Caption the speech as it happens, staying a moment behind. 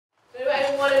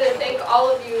wanted to thank all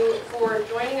of you for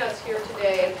joining us here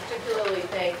today, and particularly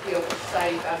thank the Open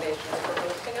Society Foundation for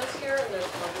hosting us here in this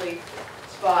lovely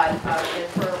spot and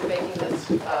for making this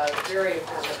very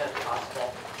important event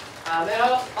possible. And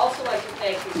I'd also like to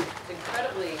thank these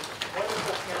incredibly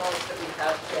wonderful panelists that we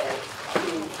have today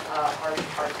who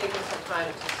are taking some time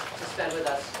to spend with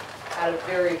us at a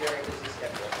very, very busy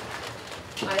schedule.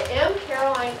 I am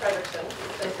Caroline Frederickson,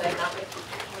 as I say, not my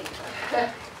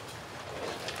teacher.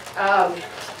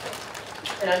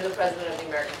 And I'm the president of the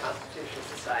American Constitution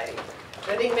Society.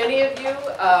 I think many of you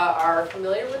are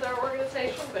familiar with our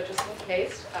organization, but just in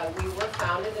case, we were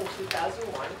founded in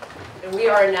 2001, and we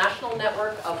are a national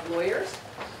network of lawyers,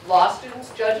 law students,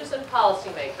 judges, and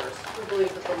policymakers who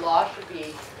believe that the law should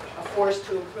be a force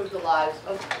to improve the lives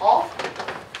of all people.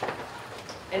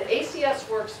 And ACS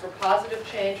works for positive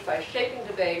change by shaping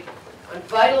debate on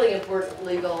vitally important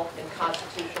legal and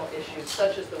constitutional issues,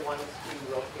 such as the ones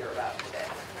we will hear about today.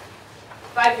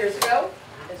 5 years ago,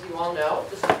 as you all know,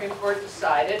 the Supreme Court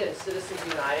decided in Citizens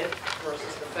United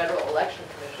versus the Federal Election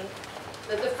Commission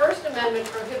that the First Amendment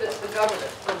prohibits the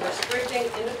government from restricting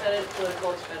independent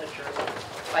political expenditures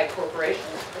by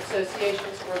corporations,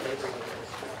 associations, or labor unions.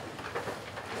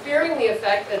 Fearing the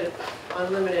effect that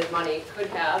unlimited money could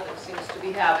have and seems to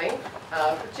be having,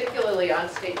 particularly on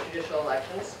state judicial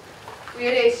elections, we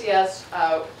at ACS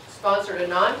sponsored a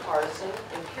nonpartisan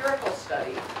empirical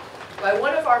study by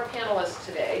one of our panelists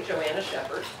today, Joanna,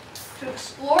 to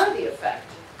explore the effect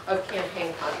of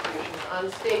campaign contributions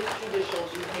on state judicial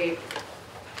behavior.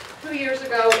 2 years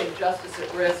ago, in Justice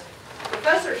at Risk,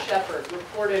 Professor Shepard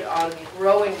reported on the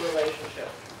growing relationship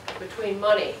between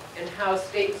money and how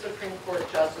state Supreme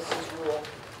Court justices rule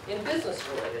in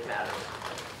business-related matters.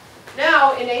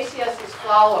 Now, in ACS's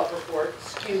follow-up report,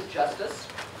 Skewed Justice,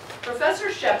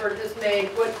 Professor Shepard has made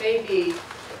what may be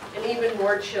an even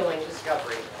more chilling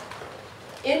discovery.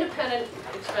 Independent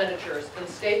expenditures in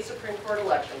state Supreme Court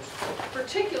elections,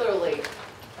 particularly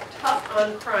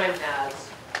tough-on-crime ads,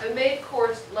 have made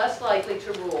courts less likely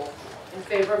to rule in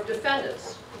favor of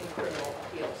defendants in criminal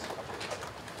appeals.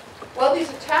 While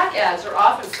these attack ads are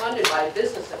often funded by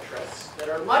business interests that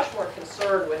are much more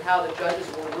concerned with how the judges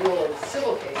will rule in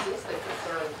civil cases that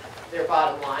concern their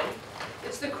bottom line,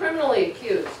 it's the criminally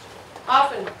accused,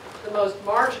 often the most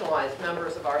marginalized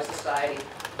members of our society,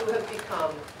 who have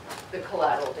become the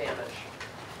collateral damage.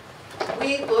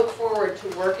 We look forward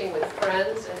to working with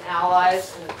friends and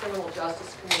allies in the criminal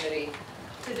justice community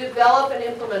to develop and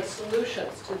implement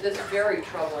solutions to this very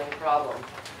troubling problem.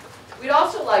 We'd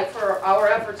also like for our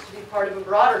efforts to be part of a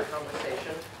broader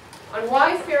conversation on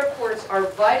why fair courts are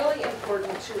vitally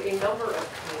important to a number of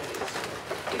communities.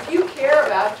 If you care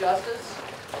about justice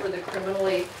for the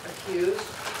criminally accused,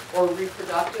 or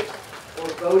reproductive, or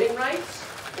voting rights,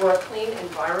 or a clean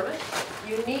environment,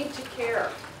 you need to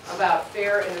care about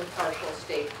fair and impartial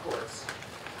state courts.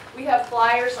 We have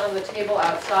flyers on the table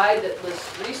outside that list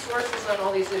resources on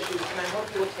all these issues, and I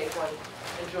hope you will take one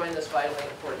and join this vitally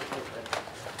important movement.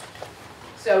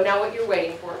 So now what you're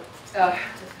waiting for.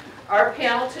 Our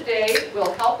panel today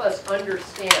will help us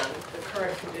understand the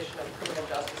current condition of criminal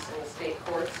justice in the state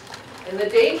courts and the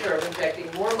danger of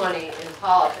injecting more money in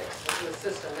politics into a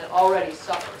system that already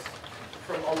suffers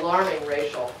from alarming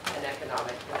racial and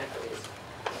economic inequities.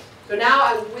 So now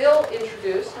I will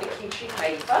introduce Nkechi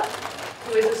Kaifa,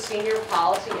 who is a senior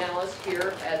policy analyst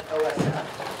here at OSF.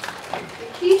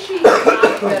 Nkechi is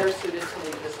not better suited to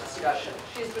lead this discussion.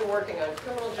 She's been working on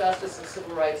criminal justice and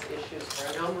civil rights issues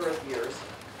for a number of years.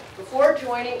 Before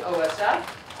joining OSF,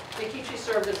 Nkechi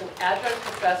served as an adjunct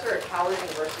professor at Howard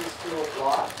University School of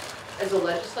Law, as a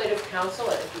legislative counsel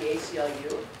at the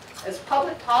ACLU, as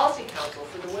public policy counsel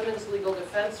for the Women's Legal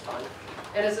Defense Fund,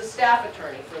 and as a staff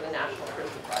attorney for the National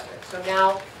Prison Project. So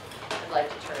now I'd like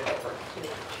to turn it over to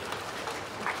Nkechi.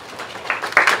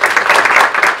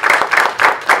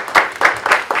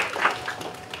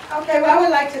 Okay, well, I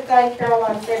would like to thank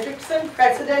Caroline Frederickson,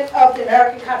 President of the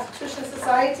American Constitution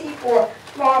Society for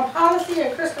Foreign Policy,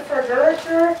 and Christopher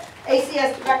Gerger,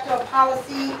 ACS Director of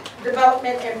Policy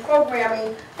Development and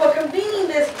Programming, for convening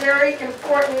this very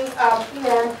important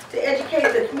forum to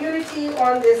educate the community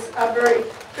on this very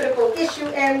critical issue,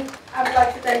 and I would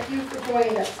like to thank you for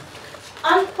joining us.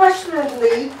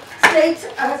 Unquestionably, state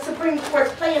Supreme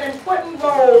Courts play an important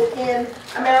role in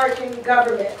American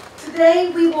government.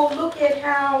 Today, we will look at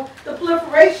how the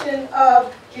proliferation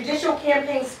of judicial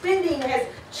campaign spending has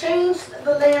changed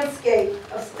the landscape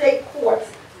of state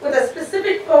courts, with a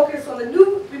specific focus on the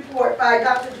new report by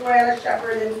Dr. Joanna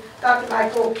and Dr.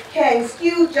 Michael Kang,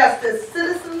 Skewed Justice,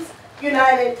 Citizens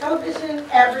United, Television,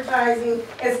 Advertising,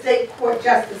 and State Court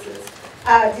Justices,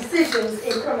 Decisions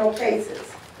in Criminal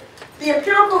Cases. The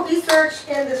empirical research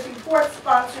in this report,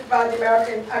 sponsored by the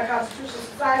American Constitutional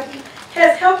Society,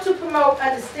 has helped to promote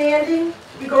understanding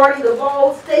regarding the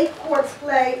role state courts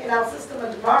play in our system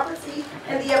of democracy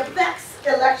and the effects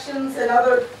elections and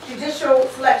other judicial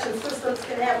selection systems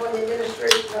can have on the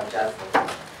administration of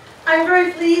justice. I'm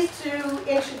very pleased to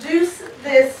introduce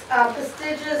this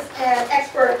prestigious and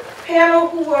expert panel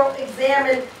who will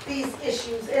examine these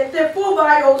issues. And their full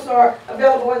bios are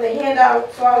available in the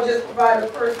handout, so I'll just provide a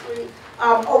cursory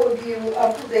overview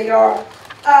of who they are.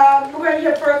 We're going to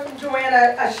hear first from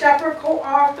Joanna Shepherd,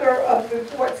 co-author of the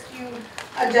report Skewed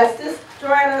Justice.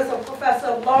 Joanna is a professor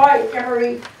of law at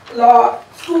Emory Law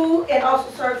School and also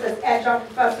serves as adjunct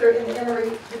professor in the Emory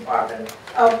Department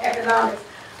of Economics.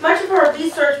 Much of her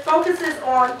research focuses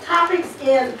on topics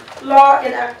in law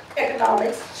and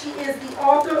economics. She is the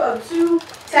author of 2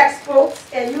 textbooks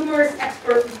and numerous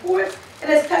expert reports and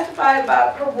has testified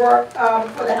about her work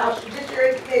for the House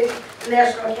Judiciary Committee, the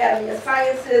National Academy of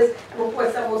Sciences, and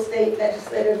before several state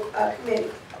legislative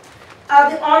committees.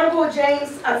 The Honorable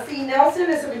James C.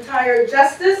 Nelson is a retired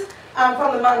justice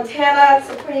from the Montana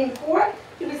Supreme Court.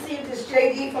 He received his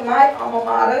JD from my alma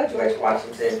mater, George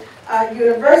Washington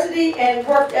University, and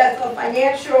worked as a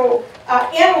financial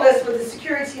analyst with the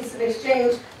Securities and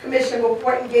Exchange Commission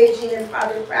before engaging in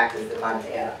private practice in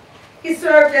Montana. He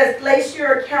served as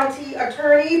Glacier County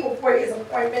Attorney before his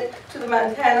appointment to the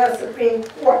Montana Supreme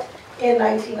Court in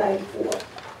 1994.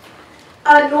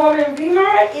 Norman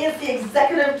Reamer is the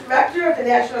Executive Director of the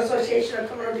National Association of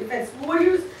Criminal Defense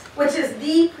Lawyers, which is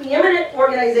the preeminent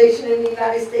organization in the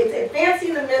United States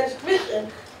advancing the mission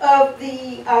of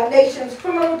the nation's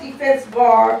criminal defense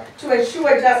bar to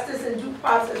ensure justice and due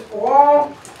process for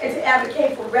all and to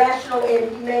advocate for rational and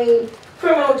humane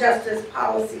criminal justice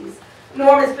policies.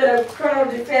 Norm has been a criminal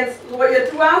defense lawyer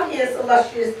throughout his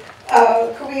illustrious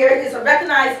career. He is a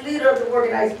recognized leader of the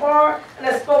organized bar and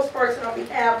a spokesperson on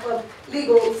behalf of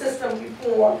legal system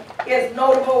reform. He has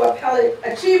notable appellate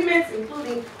achievements,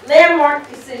 including landmark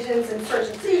decisions in search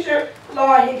and seizure,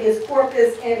 law, habeas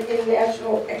corpus, and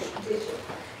international extradition.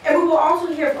 And we will also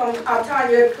hear from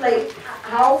Tanya Clay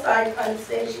House. I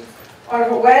understand she's on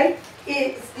her way.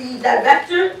 It's the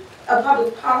Director of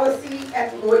Public Policy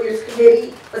at the Lawyers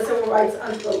Committee for Civil Rights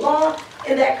Under the Law.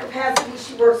 In that capacity,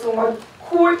 she works on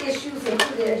core issues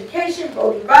including education,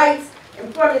 voting rights,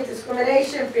 employment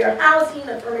discrimination, fair housing,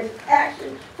 affirmative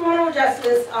action, criminal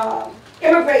justice,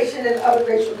 immigration, and other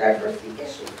racial diversity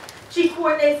issues. She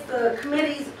coordinates the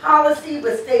committee's policy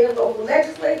with state and local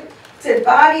legislative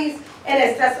bodies and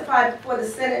has testified before the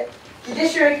Senate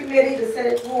Judiciary Committee, the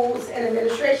Senate Rules and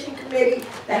Administration Committee,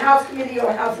 the House Committee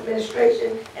on House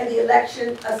Administration, and the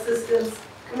Election Assistance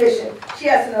Commission. She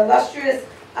has an illustrious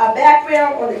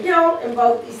background on the Hill in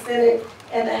both the Senate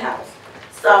and the House.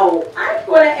 So I'm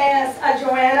going to ask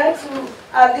Joanna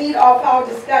to lead off our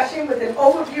discussion with an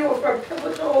overview of her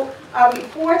pivotal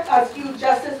report, Skewed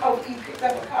Justice. Hopefully you picked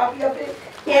up a copy of it,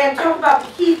 and talk about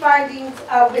the key findings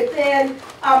within,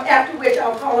 after which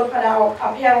I'll call upon our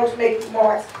panel to make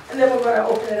remarks, and then we're going to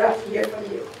open it up to hear from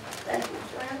you. Thank you,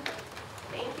 Joanna.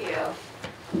 Thank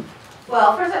you.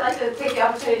 Well, first I'd like to take the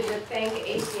opportunity to thank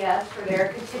ACS for their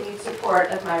continued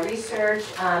support of my research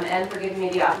and for giving me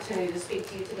the opportunity to speak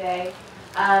to you today.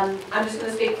 I'm just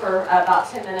going to speak for about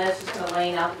 10 minutes, just going to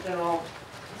lay out the general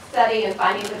study and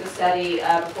findings of the study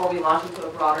before we launch into a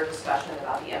broader discussion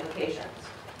about the implications.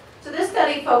 So this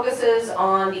study focuses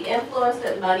on the influence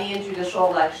that money in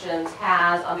judicial elections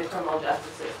has on the criminal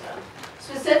justice system.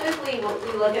 Specifically,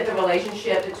 we look at the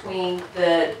relationship between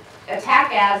the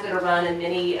attack ads that are run in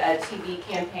many TV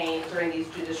campaigns during these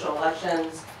judicial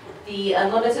elections, the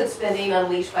unlimited spending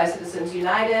unleashed by Citizens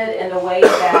United, and the way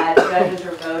that judges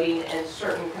are voting in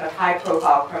certain kind of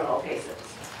high-profile criminal cases.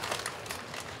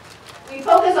 We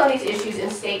focus on these issues in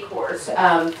state courts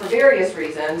for various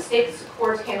reasons. State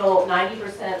courts handle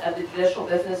 90% of the judicial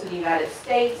business in the United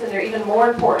States, and they're even more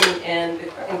important in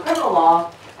criminal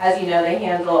law. As you know, they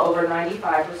handle over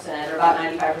 95%, or about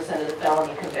 95% of the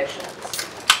felony convictions.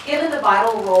 Given the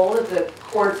vital role that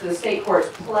the state courts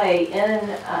play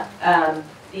in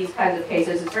these kinds of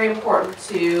cases, it's very important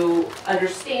to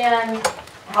understand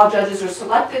how judges are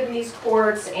selected in these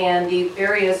courts and the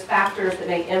various factors that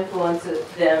may influence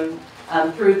them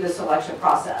through the selection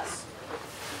process.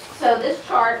 So this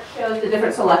chart shows the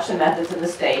different selection methods in the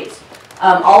states.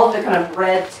 All of the kind of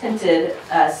red tinted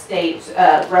states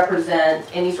represent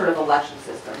any sort of election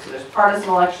system. So there's partisan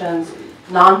elections,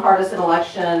 nonpartisan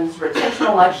elections, retention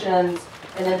elections,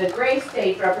 and then the gray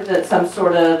states represent some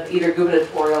sort of either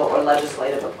gubernatorial or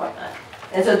legislative appointment.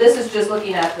 And so this is just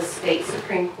looking at the state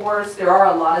Supreme Courts. There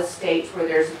are a lot of states where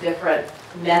there's different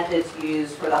methods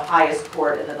used for the highest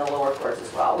court and then the lower courts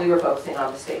as well. We were focusing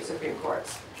on the state Supreme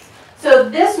Courts. So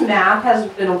this map has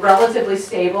been relatively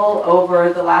stable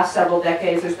over the last several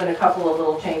decades. There's been a couple of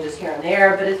little changes here and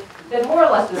there, but it's been more or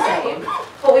less the same.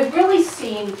 What we've really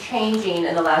seen changing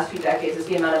in the last few decades is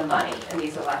the amount of money in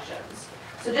these elections.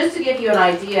 So just to give you an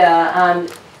idea,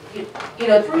 you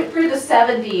know, through the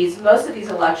 70s, most of these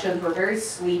elections were very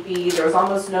sleepy. There was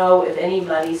almost no, if any,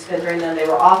 money spent during them. They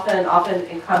were often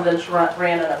incumbents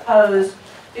ran unopposed.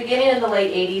 Beginning in the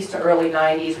late 80s to early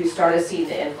 90s, we started seeing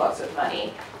the influx of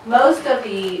money. Most of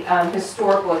the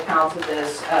historical accounts of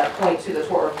this point to the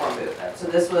tort reform movement. So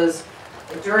this was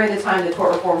during the time the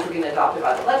tort reforms were being adopted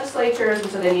by the legislatures, and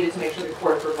so they needed to make sure the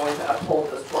courts were going to uphold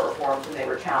those tort reforms when they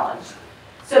were challenged.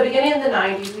 So beginning in the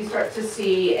 90s, we start to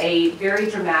see a very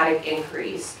dramatic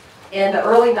increase. In the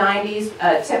early 90s,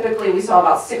 typically we saw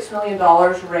about $6 million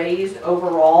raised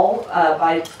overall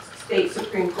by state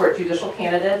Supreme Court judicial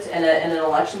candidates in an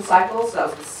election cycle. So that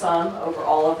was the sum over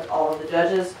all of the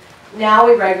judges. Now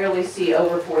we regularly see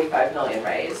over 45 million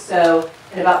raised. So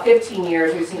in about 15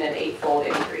 years, we've seen an 8-fold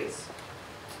increase.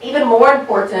 Even more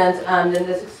important than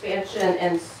this expansion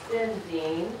in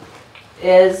spending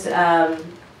is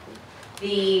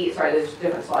there's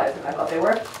different slides than I thought they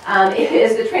were,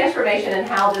 is the transformation in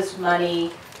how this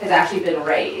money has actually been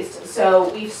raised.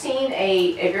 So we've seen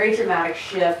a very dramatic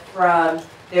shift from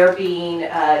there being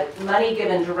money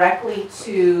given directly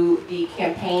to the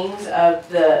campaigns of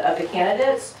the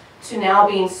candidates to now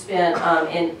being spent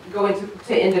in going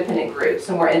to independent groups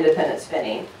and more independent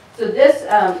spending. So this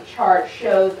chart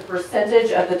shows the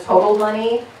percentage of the total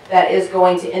money that is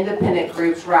going to independent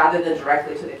groups rather than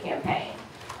directly to the campaign.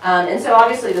 And so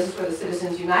obviously this is where the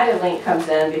Citizens United link comes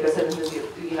in, because Citizens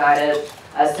United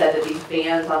said that these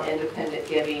bans on independent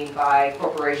giving by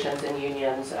corporations and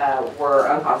unions were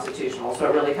unconstitutional. So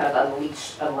it really kind of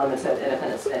unleashed unlimited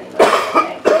independent spending.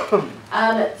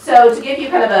 So to give you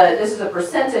kind of this is a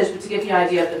percentage, but to give you an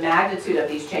idea of the magnitude of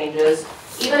these changes,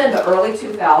 even in the early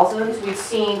 2000s, we've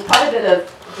seen quite a bit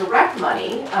of direct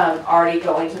money already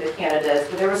going to the candidates,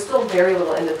 but there was still very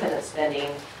little independent spending.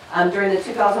 During the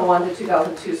 2001 to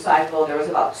 2002 cycle, there was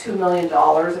about $2 million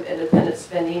of independent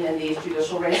spending in these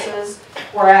judicial races,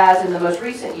 whereas in the most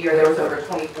recent year, there was over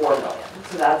 $24 million.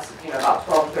 So that's about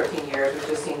 12 to 13 years, we've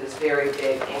just seen this very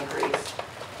big increase.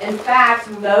 In fact,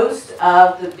 most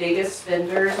of the biggest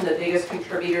spenders and the biggest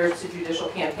contributors to judicial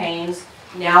campaigns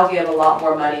now give a lot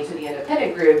more money to the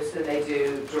independent groups than they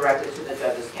do directly to the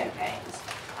judges' campaigns.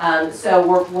 So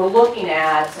we're looking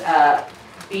at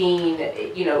being,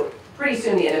 pretty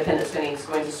soon the independent spending is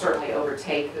going to certainly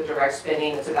overtake the direct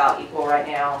spending. It's about equal right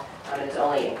now, and it's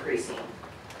only increasing.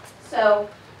 So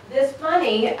this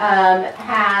money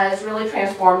has really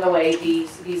transformed the way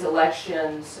these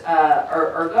elections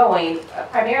are going,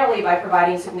 primarily by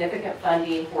providing significant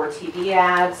funding for TV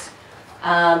ads.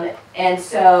 And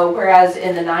so whereas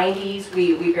in the 90s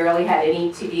we barely had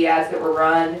any TV ads that were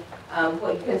run,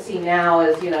 what you can see now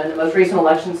is, in the most recent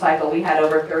election cycle, we had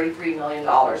over $33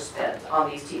 million spent on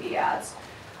these TV ads.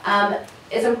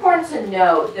 It's important to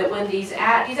note that when these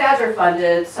ads are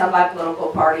funded, some by political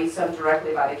parties, some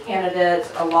directly by the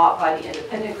candidates, a lot by the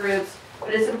independent groups.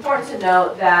 But it's important to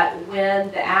note that when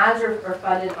the ads are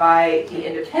funded by the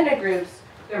independent groups,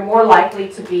 they're more likely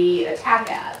to be attack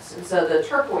ads. And so the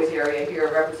turquoise area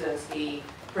here represents the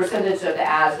percentage of the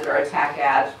ads that are attack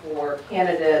ads for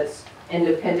candidates,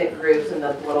 independent groups, and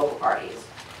the political parties.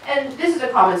 And this is a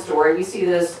common story. We see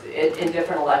this in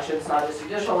different elections, not just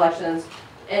judicial elections.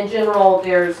 In general,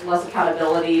 there's less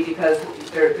accountability because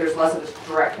there's less of a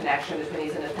direct connection between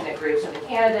these independent groups and the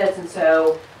candidates, and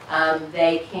so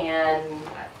they can,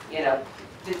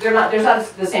 there's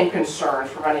not the same concerns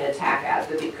for running attack ads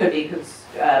that could be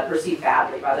perceived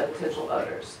badly by the potential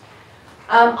voters.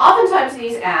 Oftentimes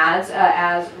these ads,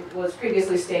 as was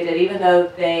previously stated, even though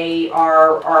they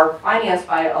are financed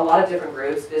by a lot of different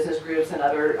groups, business groups and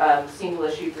other single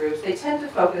issue groups, they tend to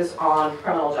focus on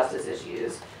criminal justice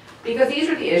issues, because these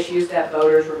are the issues that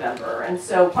voters remember. And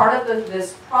so part of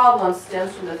this problem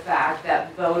stems from the fact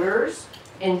that voters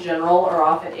in general are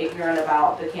often ignorant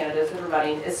about the candidates that are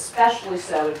running, especially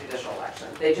so in judicial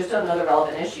elections. They just don't know the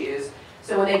relevant issues.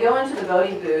 So when they go into the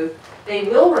voting booth, they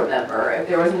will remember if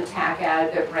there was an attack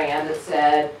ad that ran that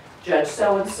said, Judge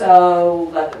so-and-so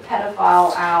let the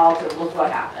pedophile out, and look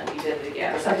what happened, he did it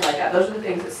again, or something like that. Those are the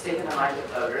things that stick in the minds of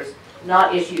voters,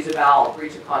 not issues about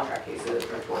breach of contract cases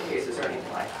or tort cases or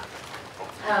anything like that.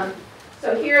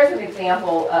 So here's an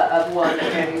example of one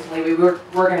that ran recently. We were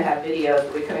going to have videos,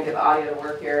 but we couldn't get the audio to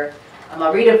work here.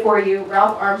 I'll read it for you.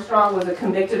 Ralph Armstrong was a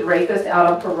convicted rapist out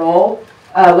on parole.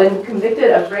 when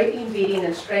convicted of raping, beating,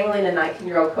 and strangling a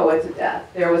 19-year-old co-ed to death.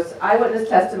 There was eyewitness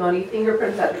testimony,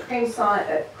 fingerprints at the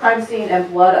crime scene, and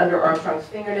blood under Armstrong's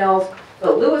fingernails,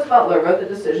 but Louis Butler wrote the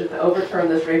decision to overturn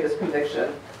this rapist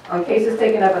conviction. On cases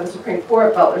taken up by the Supreme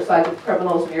Court, Butler sides with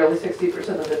criminals nearly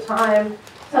 60% of the time.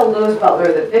 Tell Louis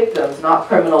Butler that victims, not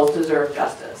criminals, deserve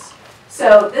justice.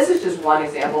 So this is just one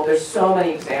example. There's so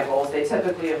many examples. They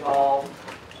typically involve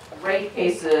rape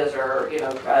cases or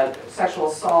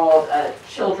sexual assault,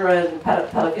 children,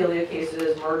 pedophilia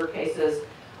cases, murder cases.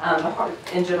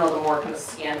 In general, the more kind of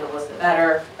scandalous, the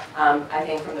better. I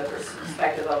think from the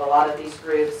perspective of a lot of these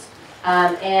groups.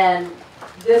 And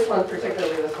this one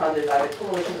particularly was funded by the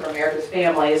Coalition for America's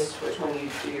Families, which when you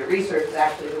do your research is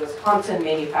actually the Wisconsin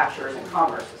Manufacturers and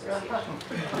Commerce Association.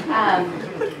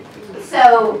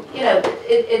 So,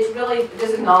 it's really,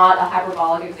 this is not a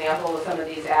hyperbolic example of some of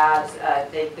these ads.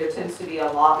 There tends to be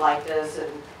a lot like this,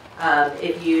 and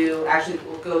if you actually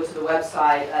will go to the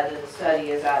website that the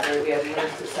study is at, we have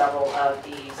links to several of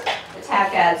these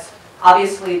attack ads.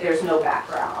 Obviously, there's no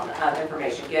background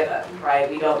information given, right?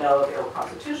 We don't know if there were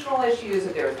constitutional issues,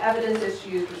 if there was evidence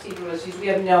issues, procedural issues. We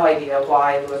have no idea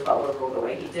why Louis Butler ruled the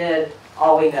way he did.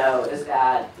 All we know is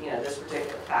that this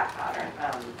particular fact pattern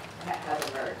has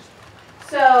emerged.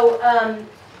 So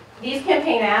these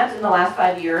campaign ads in the last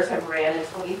 5 years have ran in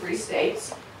 23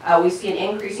 states. We see an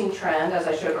increasing trend, as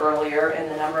I showed earlier, in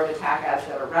the number of attack ads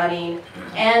that are running.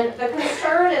 And the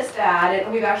concern is that,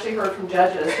 and we've actually heard from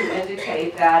judges who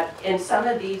indicate that in some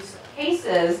of these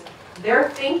cases, they're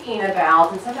thinking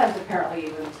about, and sometimes apparently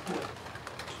even kind of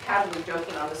casually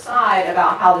joking on the side,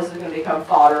 about how this is going to become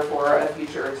fodder for a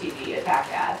future TV attack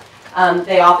ad.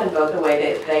 They often vote the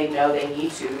way that they know they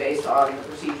need to based on the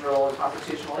procedural and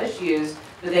constitutional issues,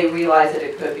 but they realize that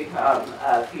it could become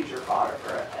future fodder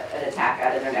for an attack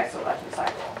ad in their next election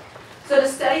cycle. So to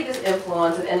study this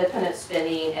influence of independent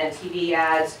spending and TV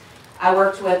ads, I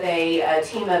worked with a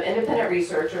team of independent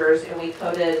researchers, and we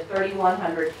coded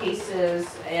 3,100 cases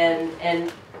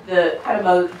and the kind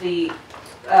of the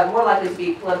more likely to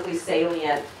be politically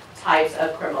salient types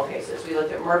of criminal cases. We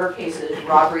looked at murder cases,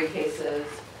 robbery cases,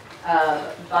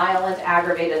 violent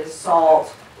aggravated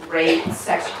assault, rape,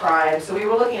 sex crimes. So we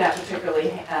were looking at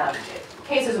particularly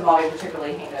cases involving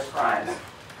particularly heinous crimes.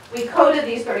 We coded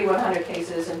these 3,100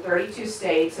 cases in 32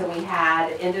 states, and we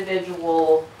had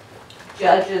individual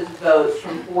judges' votes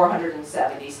from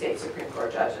 470 state Supreme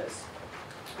Court judges.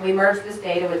 We merged this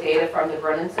data with data from the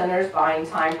Brennan Center's Buying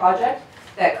Time project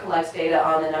that collects data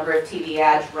on the number of TV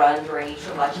ads run during each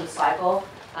election cycle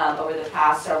over the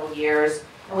past several years.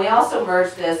 And we also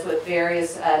merged this with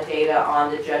various data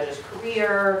on the judge's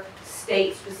career,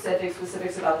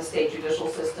 specifics about the state judicial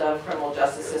system, criminal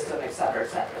justice system, et cetera, et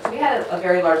cetera. So we had a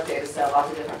very large data set,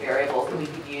 lots of different variables that we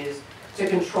could use to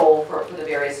control for the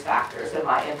various factors that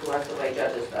might influence the way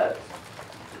judges vote.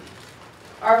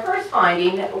 Our first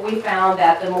finding, we found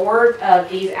that the more of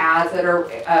these ads that are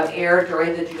aired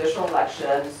during the judicial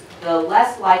elections, the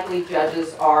less likely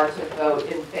judges are to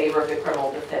vote in favor of the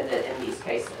criminal defendant in these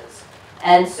cases.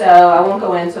 And so I won't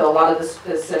go into a lot of the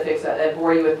specifics, I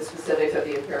bore you with the specifics of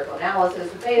the empirical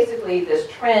analysis, but basically this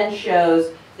trend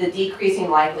shows the decreasing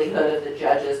likelihood of the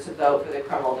judges to vote for the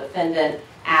criminal defendant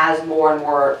as more and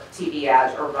more TV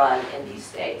ads are run in these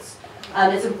states.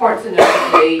 It's important to note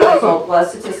that the result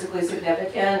was statistically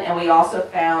significant, and we also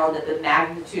found that the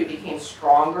magnitude became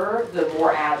stronger the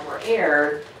more ads were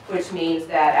aired, which means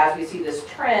that as we see this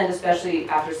trend, especially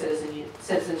after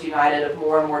Citizens United, of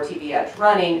more and more TV ads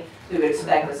running, we would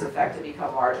expect this effect to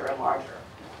become larger and larger.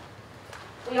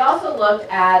 We also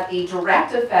looked at the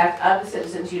direct effect of the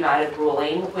Citizens United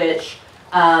ruling, which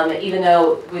even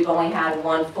though we've only had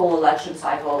one full election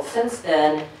cycle since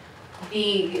then,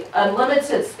 the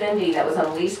unlimited spending that was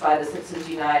unleashed by the Citizens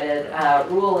United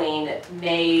ruling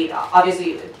made,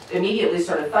 obviously, immediately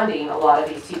started funding a lot of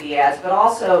these TV ads, but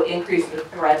also increased the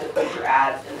threat of future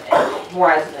ads and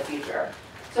more ads in the future.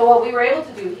 So what we were able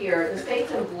to do here, the states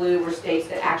in blue were states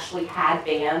that actually had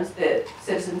bans that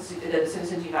the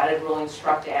Citizens United ruling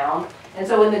struck down. And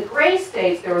so in the gray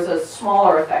states, there was a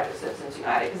smaller effect of Citizens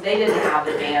United because they didn't have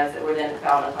the bans that were then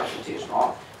found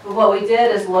unconstitutional. But what we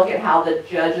did is look at how the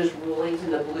judges' rulings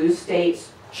in the blue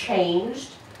states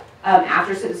changed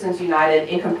after Citizens United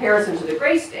in comparison to the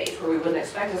gray states, where we wouldn't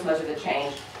expect as much of a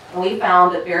change. And we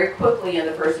found that very quickly in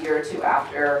the first year or two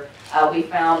after, we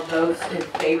found votes in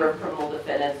favor of criminal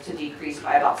defendants to decrease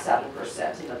by about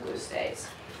 7% in the blue states.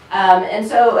 And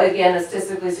so, again, it's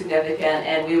statistically significant,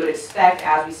 and we would expect,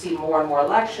 as we see more and more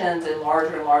elections and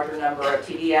larger number of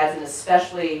TV ads, and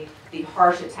especially the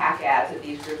harsh attack ads that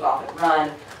these groups often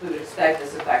run, we would expect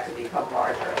this effect to become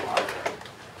larger and larger.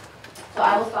 So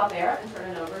I will stop there and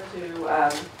turn it over to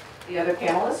the other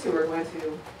panelists who are going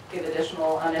to give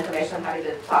additional information. I'm happy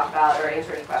to talk about or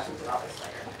answer any questions about this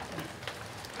later.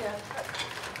 Yeah.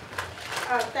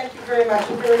 Thank you very much.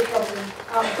 I'm very troubled.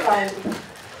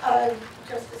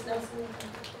 Justice Nelson.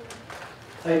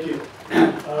 Thank you.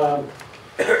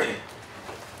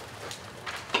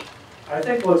 I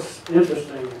think what's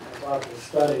interesting about this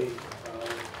study,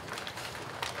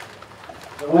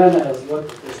 Joanna has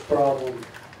looked at this problem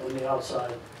from the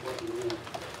outside looking in.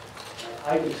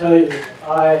 I can tell you that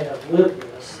I have lived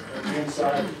this from the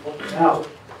inside looking out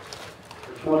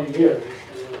for 20 years.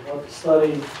 And what the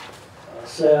study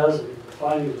says and the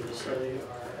findings of the study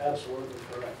are absolutely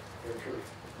correct. They're true.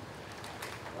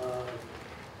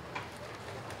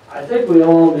 I think we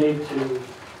all need to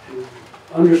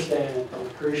understand and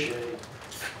appreciate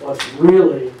what's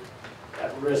really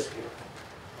at risk here.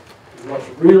 And what's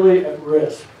really at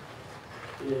risk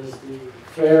is the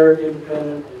fair,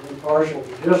 independent, and impartial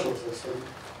judicial system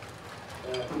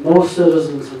that most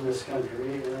citizens in this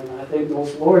country, and I think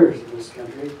most lawyers in this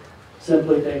country,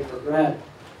 simply take for granted.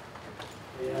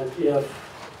 And if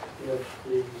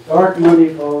the dark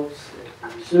money folks,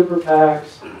 if the super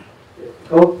PACs, if the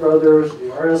Koch brothers, the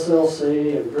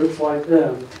RSLC, and groups like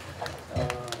them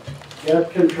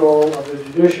get control of the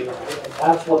judiciary, and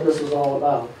that's what this is all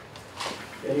about,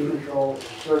 getting control of the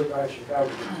third branch of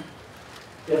government.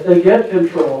 If they get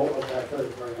control of that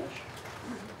third branch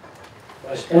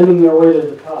by spending their way to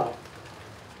the top,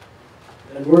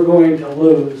 then we're going to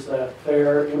lose that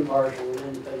fair, impartial, and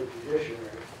independent judiciary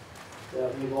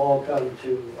that we've all come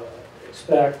to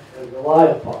expect and rely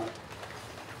upon.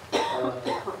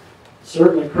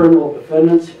 Certainly criminal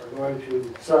defendants are going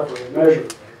to suffer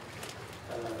immeasurably.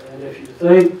 And if you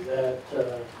think that,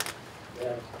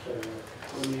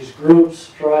 when these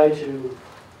groups try to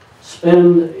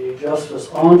spend a justice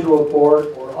onto a court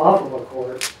or off of a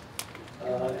court,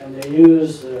 and they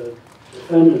use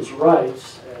defendants'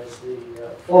 rights as the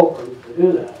fulcrum to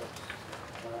do that,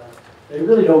 they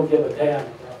really don't give a damn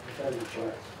about defendants'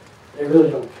 rights. They really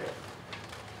don't care.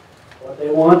 What they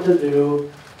want to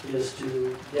do is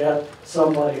to get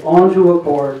somebody onto a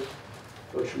court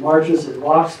which marches in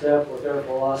lockstep with their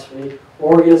philosophy,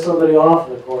 or get somebody off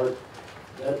the court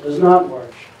that does not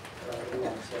march in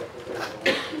lockstep with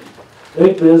their philosophy.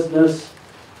 Big business,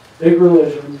 big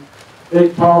religion,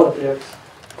 big politics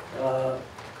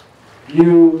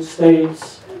view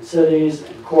states and cities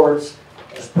and courts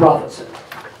as profit centers.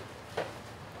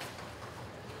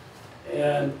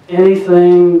 And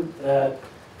anything that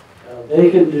they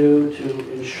can do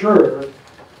to ensure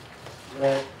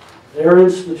that their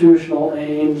institutional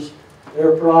aims,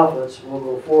 their profits will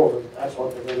go forward, that's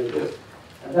what they're going to do.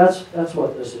 And that's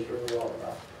what this is really all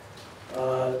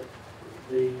about.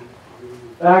 The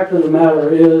fact of the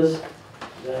matter is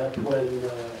that when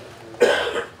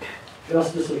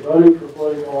justices running for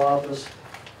political office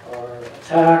are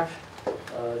attacked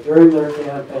during their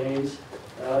campaigns,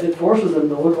 it forces them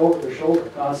to look over their shoulder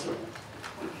constantly.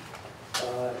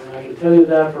 And I can tell you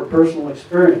that from personal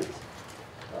experience.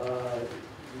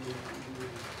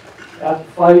 You have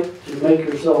to fight to make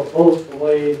yourself vote the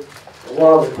way the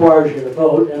law requires you to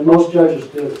vote, and most judges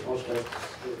do. Most judges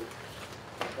do.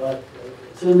 But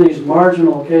it's in these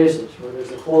marginal cases where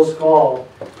there's a close call,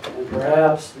 and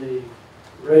perhaps the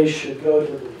race should go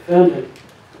to the defendant.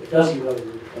 It doesn't go to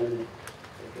the defendant.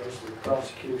 It goes to the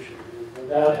prosecution. And when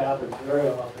that happens, very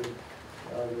often,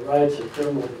 the rights of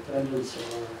criminal defendants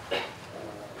are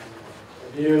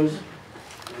abused.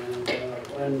 And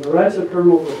when the rights of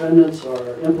criminal defendants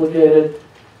are implicated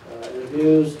and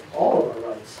abused, all of our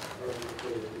rights are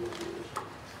implicated and abused.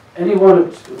 Any one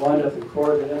of us could wind up in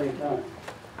court at any time.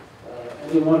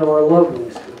 Any one of our loved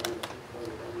ones could wind up in court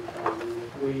at any time. And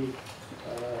if we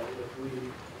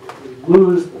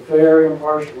lose the fair,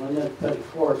 impartial, and independent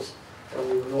courts that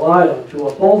we rely on to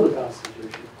uphold the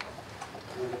Constitution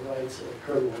and the rights of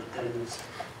criminal defendants,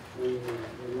 then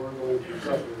we're going to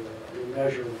suffer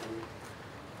immeasurably.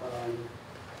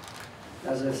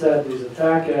 As I said, these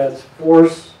attack ads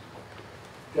force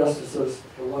justices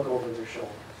to look over their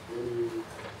shoulders. When you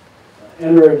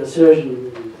enter a decision, you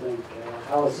think,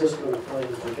 how is this going to play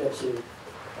in Poughkeepsie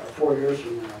 4 years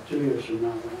from now, 2 years from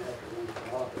now, when I have to run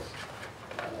for office?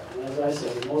 And as I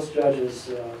said, most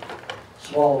judges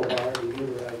swallow hard and do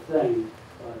the right thing,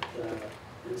 but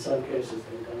in some cases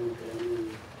they don't, and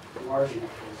in marginal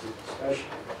cases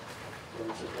especially, when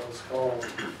it's a close call,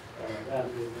 that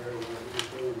may very well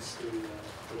influence the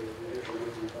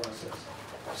decision-making process.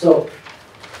 So,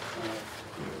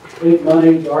 big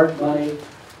money, dark money,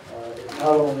 it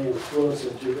not only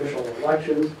influences judicial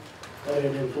elections, but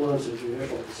it influences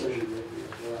judicial decision-making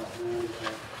as well. And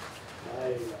I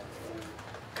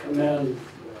commend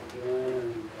Joanna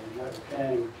and Michael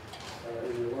Kang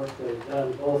in the work they've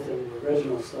done, both in the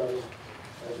original study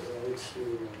as it relates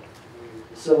to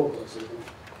the civil court system,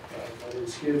 but in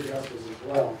Skewed Justice as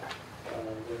well.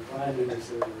 Their findings,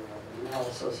 their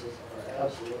analysis are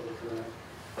absolutely correct,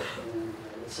 and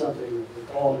it's something that we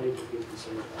all need to be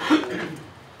concerned about.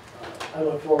 I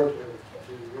look forward to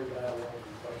your dialogue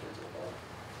and questions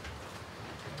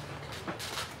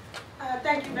about.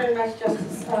 Thank you very much,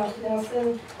 Justice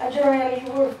Nelson. Joanna,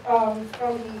 you were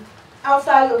from the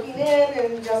outside looking in,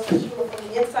 and Justice, you were from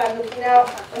the inside looking out.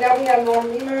 And now we have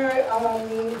Norm Reamer,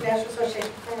 the National Association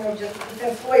of Criminal Justice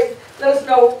Defense Lawyers. Let us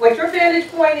know what your vantage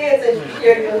point is as you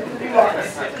share your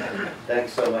remarks.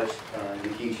 Thanks so much,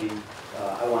 Nikichi.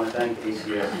 I want to thank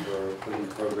ACS for putting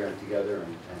the program together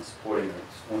and supporting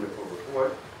this wonderful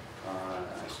report.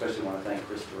 I especially want to thank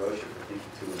Chris DeRocha for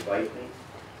thinking to invite me,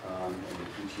 and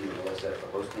Nikichi and Melissa for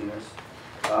hosting this.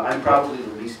 I'm probably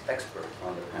the least expert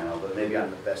on the panel, but maybe I'm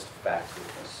the best fact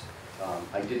witness.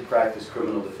 I did practice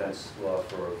criminal defense law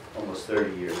for almost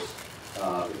 30 years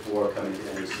before coming to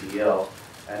NACDL,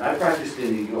 and I practiced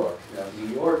in New York. Now,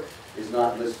 New York is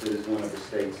not listed as one of the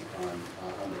states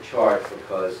on the chart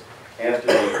because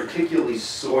after a particularly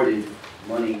sordid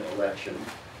money election,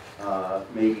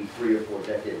 maybe 3 or 4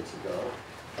 decades ago,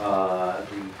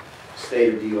 the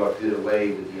state of New York did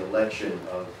away with the election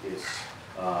of its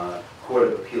Court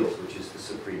of Appeals, which is the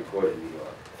Supreme Court of New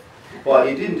York. But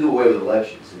it didn't do away with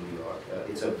elections in New York.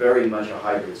 It's a very much a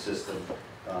hybrid system.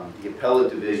 The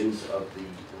appellate divisions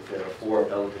there are 4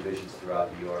 appellate divisions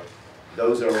throughout New York.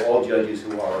 Those are all judges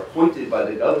who are appointed by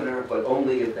the governor, but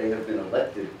only if they have been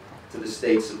elected to the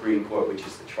state Supreme Court, which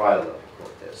is the trial level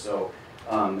court there. So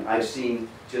I've seen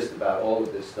just about all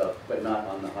of this stuff, but not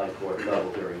on the high court level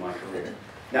during my career.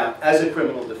 Now, as a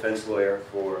criminal defense lawyer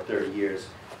for 30 years,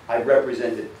 I've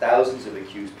represented thousands of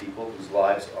accused people whose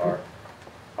lives are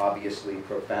obviously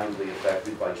profoundly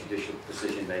affected by judicial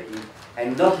decision-making,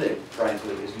 and nothing,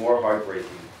 frankly, is more heartbreaking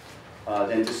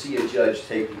than to see a judge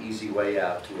take the easy way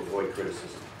out to avoid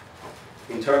criticism.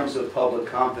 In terms of public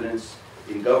confidence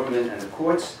in government and the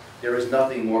courts, there is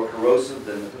nothing more corrosive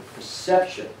than the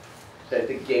perception that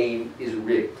the game is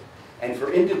rigged. And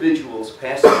for individuals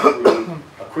passing through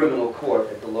a criminal court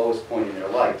at the lowest point in their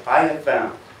life, I have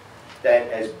found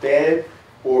that as bad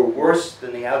or worse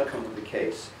than the outcome of the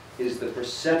case is the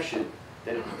perception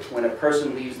that when a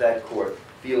person leaves that court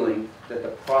feeling that the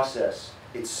process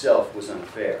itself was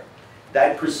unfair.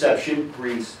 That perception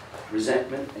breeds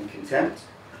resentment and contempt.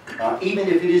 Even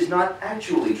if it is not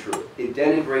actually true, it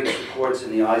denigrates the courts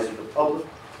in the eyes of the public,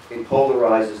 it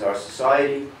polarizes our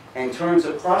society, and turns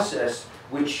a process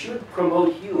which should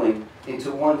promote healing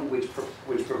into one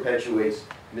which perpetuates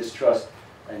mistrust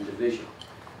and division.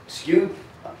 Skewed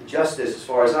Justice, as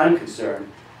far as I'm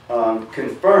concerned,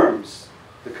 confirms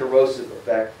the corrosive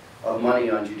effect of money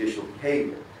on judicial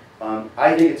behavior.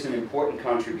 I think it's an important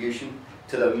contribution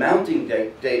to the mounting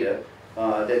data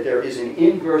that there is an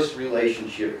inverse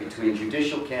relationship between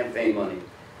judicial campaign money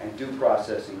and due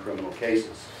process in criminal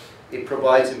cases. It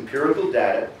provides empirical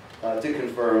data to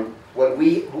confirm what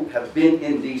we who have been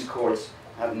in these courts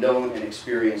have known and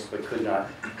experienced but could not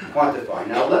quantify.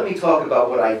 Now let me talk about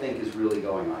what I think is really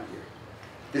going on here.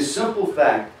 The simple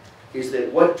fact is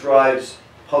that what drives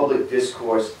public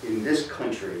discourse in this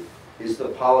country is the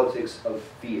politics of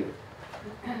fear.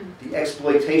 The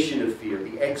exploitation of fear,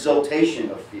 the exaltation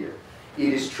of fear.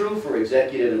 It is true for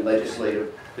executive and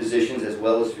legislative positions as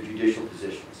well as for judicial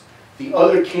positions. The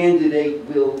other candidate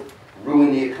will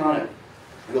ruin the economy,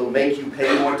 will make you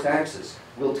pay more taxes,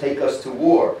 will take us to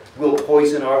war, will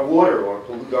poison our water or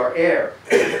pollute our air,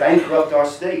 will bankrupt our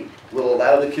state, will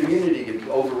allow the community to be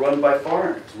overrun by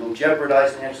foreigners, will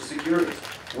jeopardize national security.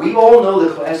 We all know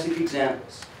the classic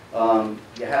examples.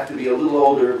 You have to be a little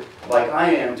older, like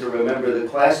I am, to remember the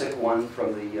classic one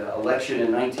from the election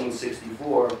in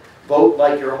 1964, vote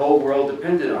like your whole world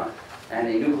depended on it, and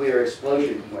a nuclear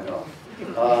explosion went off.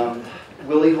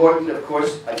 Willie Horton, of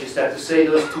course, I just have to say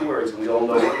those 2 words, and we all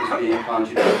know what was being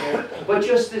conjured up there. But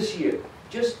just this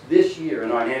year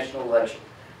in our national election,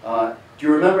 do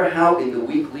you remember how in the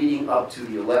week leading up to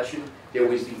the election, there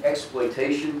was the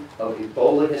exploitation of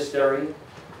Ebola hysteria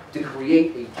to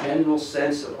create a general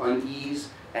sense of unease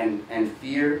and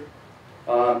fear?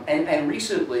 And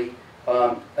recently,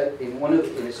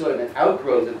 in sort of an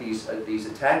outgrowth of these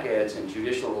attack ads in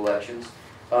judicial elections,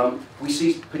 we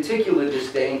see particular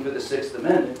disdain for the Sixth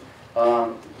Amendment,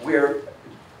 where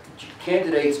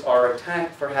candidates are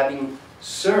attacked for having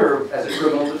served as a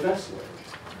criminal defense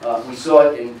lawyer. We saw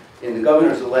it in the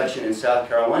governor's election in South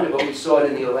Carolina, but we saw it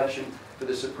in the election for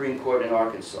the Supreme Court in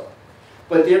Arkansas.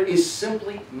 But there is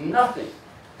simply nothing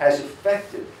as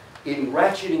effective in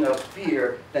ratcheting up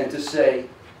fear than to say,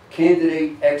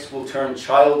 candidate X will turn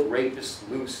child rapists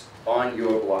loose on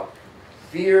your block.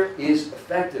 Fear is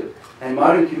effective, and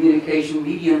modern communication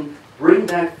medium bring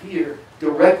that fear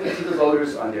directly to the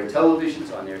voters on their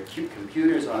televisions, on their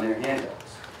computers, on their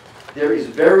handhelds. There is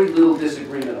very little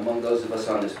disagreement among those of us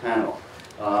on this panel.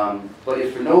 But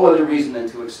if for no other reason than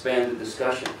to expand the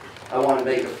discussion, I want to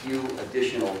make a few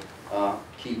additional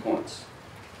key points.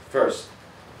 First,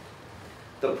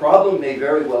 the problem may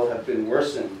very well have been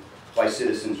worsened by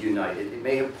Citizens United. It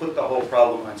may have put the whole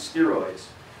problem on steroids,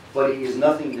 but it is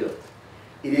nothing new.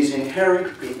 It is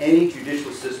inherent in any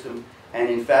judicial system, and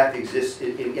in fact exists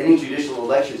in any judicial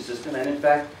election system, and in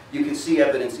fact you can see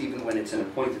evidence even when it's an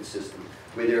appointed system,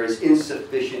 where there is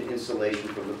insufficient insulation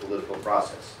from the political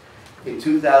process. In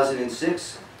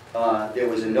 2006, there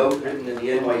was a note written in the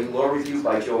NYU Law Review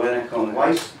by Joanna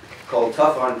called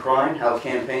Tough on Crime, How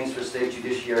Campaigns for State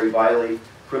Judiciary Violate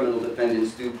Criminal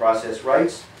Defendants' Due Process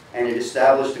Rights, and it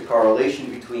established a correlation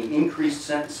between increased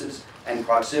sentences and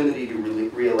proximity to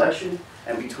re-election,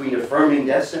 and between affirming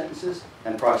death sentences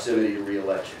and proximity to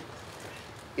re-election.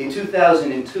 In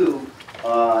 2002,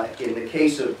 in the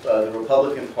case of the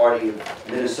Republican Party of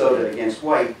Minnesota against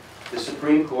White, the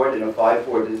Supreme Court, in a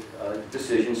 5-4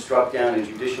 decision, struck down a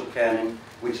judicial canon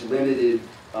which limited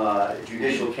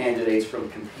judicial candidates from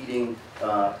competing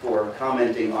for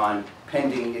commenting on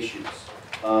pending issues.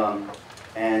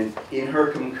 And in her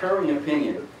concurring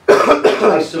opinion,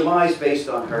 I surmise based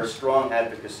on her strong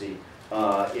advocacy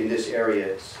in this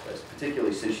area,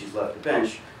 particularly since she's left the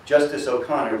bench, Justice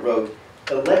O'Connor wrote,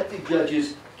 "Elected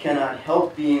judges cannot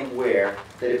help being aware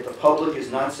that if the public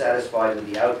is not satisfied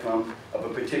with the outcome of a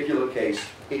particular case,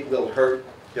 it will hurt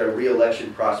their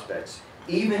re-election prospects.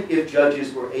 Even if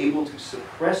judges were able to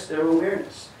suppress their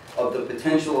awareness of the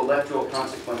potential electoral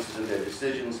consequences of their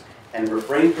decisions and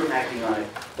refrain from acting on it,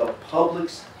 the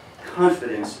public's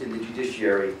confidence in the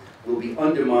judiciary will be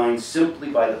undermined simply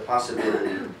by the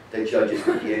possibility that judges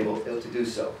will be able to do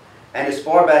so." And as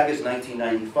far back as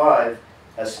 1995,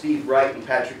 Steve Wright and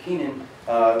Patrick Keenan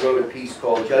wrote a piece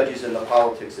called "Judges and the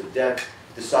Politics of Death,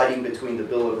 Deciding Between the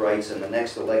Bill of Rights and the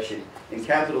Next Election in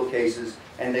Capital Cases,"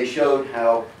 and they showed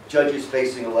how judges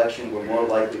facing election were more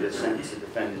likely to sentence a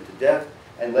defendant to death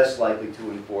and less likely to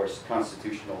enforce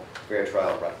constitutional fair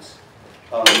trial rights.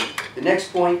 The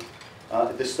next point,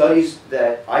 the studies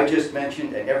that I just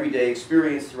mentioned and everyday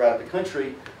experience throughout the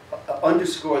country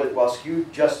underscore that while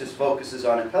skewed justice focuses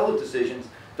on appellate decisions,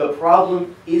 the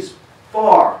problem is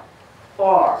far,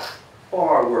 far,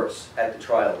 far worse at the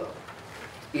trial level.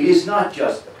 It is not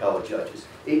just appellate judges.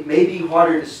 It may be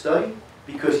harder to study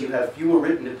because you have fewer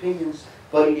written opinions,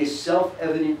 but it is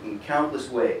self-evident in countless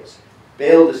ways.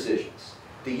 Bail decisions.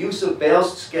 The use of bail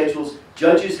schedules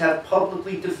judges have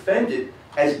publicly defended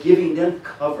as giving them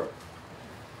cover.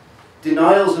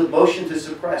 Denials of motion to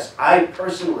suppress. I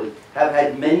personally have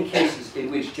had many cases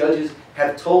in which judges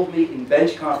have told me in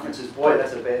bench conferences, "Boy,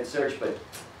 that's a bad search, but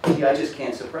gee, I just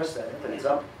can't suppress that evidence.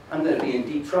 I'm going to be in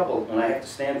deep trouble when I have to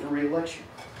stand for re-election."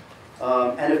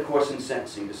 And of course in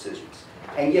sentencing decisions.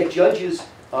 And yet judges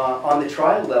on the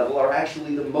trial level are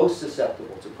actually the most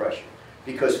susceptible to pressure.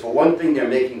 Because for one thing, they're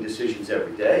making decisions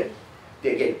every day.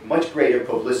 They get much greater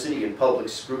publicity and public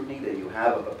scrutiny than you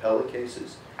have of appellate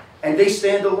cases. And they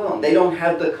stand alone. They don't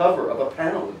have the cover of a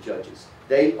panel of judges.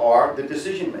 They are the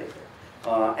decision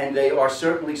maker. And they are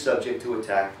certainly subject to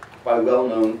attack by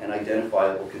well-known and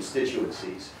identifiable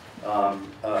constituencies,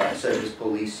 such as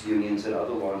police, unions, and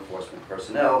other law enforcement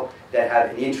personnel that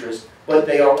have an interest, but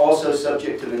they are also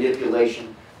subject to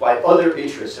manipulation by other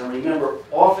interests. And remember,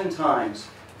 oftentimes,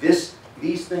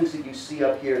 these things that you see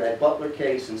up here, that Butler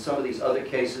case and some of these other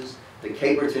cases, the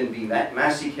Caperton v.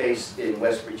 Massey case in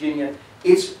West Virginia,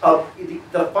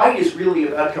 the fight is really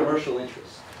about commercial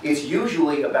interests. It's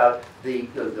usually about the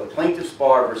plaintiff's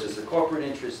bar versus the corporate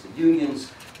interests, the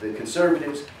unions, the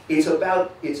conservatives. It's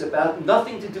about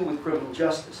nothing to do with criminal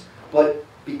justice. But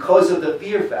because of the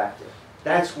fear factor,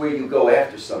 that's where you go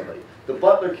after somebody. The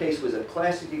Butler case was a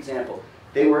classic example.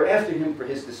 They were after him for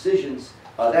his decisions.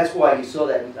 That's why you saw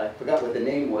that, I forgot what the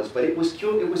name was, but it was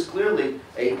clearly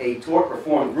a tort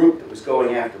reform group that was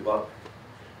going after Butler.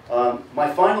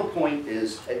 My final point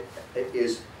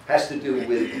has to do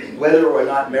with whether or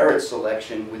not merit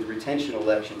selection with retention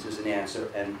elections is an answer,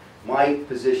 and my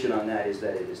position on that is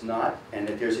that it is not, and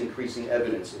that there's increasing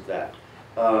evidence of that.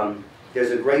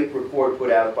 There's a great report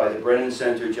put out by the Brennan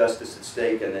Center, Justice at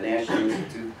Stake, and the National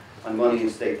Institute on Money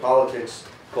and State Politics,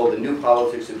 called The New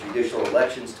Politics of Judicial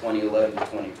Elections, 2011 to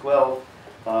 2012.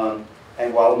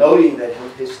 And while noting that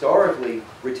historically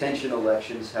retention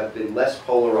elections have been less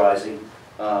polarizing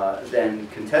than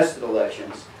contested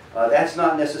elections, that's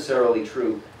not necessarily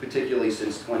true, particularly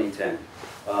since 2010.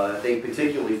 They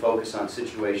particularly focus on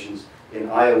situations in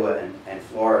Iowa and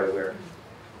Florida where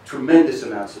tremendous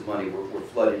amounts of money were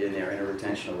flooded in there in a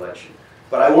retention election.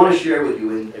 But I want to share with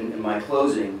you in my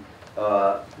closing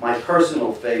my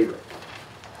personal favorite.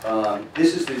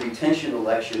 This is the retention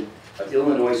election of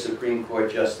Illinois Supreme Court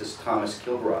Justice Thomas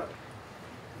Kilbride.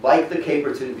 Like the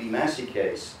Caperton v. Massey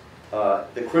case,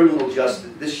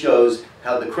 this shows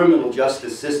how the criminal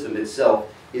justice system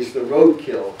itself is the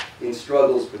roadkill in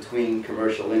struggles between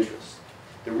commercial interests.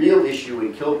 The real issue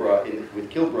with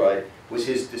Kilbride was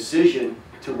his decision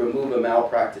to remove a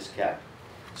malpractice cap.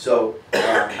 So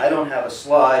I don't have a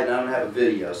slide and I don't have a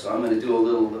video, so I'm going to do a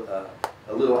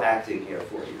little acting here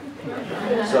for you.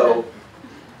 So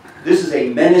this is a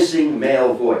menacing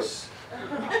male voice.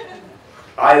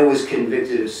 I was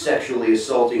convicted of sexually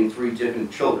assaulting 3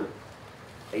 different children.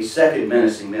 A second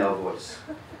menacing male voice.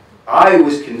 I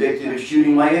was convicted of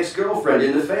shooting my ex-girlfriend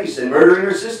in the face and murdering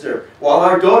her sister while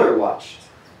our daughter watched.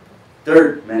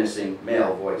 Third menacing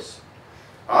male voice.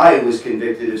 I was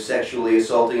convicted of sexually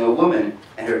assaulting a woman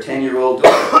and her 10-year-old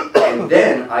daughter, and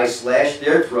then I slashed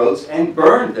their throats and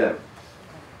burned them.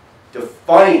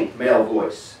 Defiant male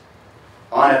voice.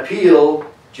 On appeal,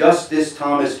 Justice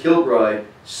Thomas Kilbride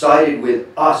sided with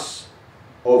us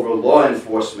over law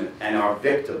enforcement and our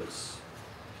victims.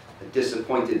 A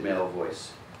disappointed male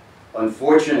voice.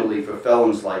 Unfortunately for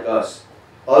felons like us,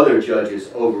 other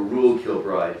judges overruled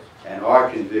Kilbride and our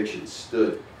convictions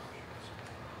stood.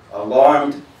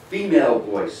 Alarmed female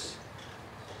voice.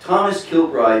 Thomas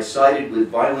Kilbride sided with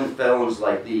violent felons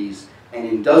like these and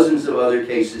in dozens of other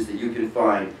cases that you can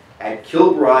find at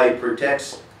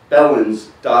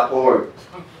KilbrideProtectsFelons.org.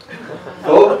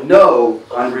 Vote no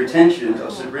on retention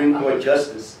of Supreme Court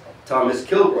Justice Thomas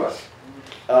Kilbride.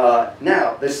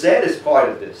 Now, the saddest part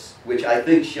of this, which I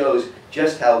think shows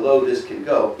just how low this can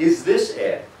go, is this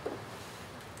ad.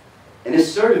 An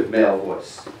assertive male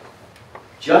voice.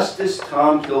 Justice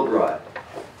Tom Kilbride,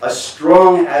 a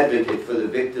strong advocate for the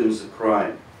victims of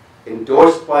crime,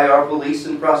 endorsed by our police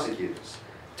and prosecutors.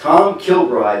 Tom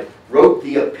Kilbride wrote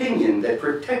the opinion that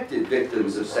protected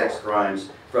victims of sex crimes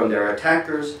from their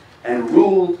attackers and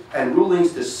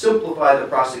rulings to simplify the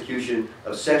prosecution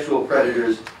of sexual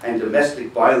predators and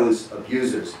domestic violence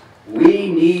abusers.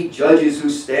 We need judges who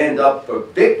stand up for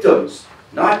victims,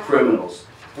 not criminals,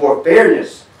 for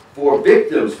fairness, for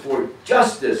victims, for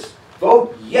justice.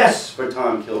 Vote yes for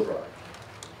Tom Kilbride.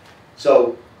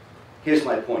 So, here's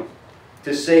my point.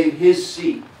 To save his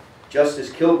seat, Justice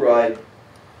Kilbride,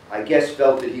 I guess,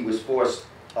 felt that he was forced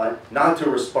not to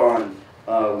respond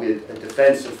with a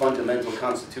defense of fundamental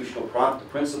constitutional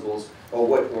principles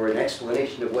or an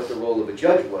explanation of what the role of a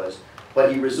judge was, but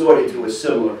he resorted to a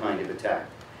similar kind of attack.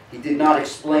 He did not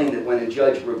explain that when a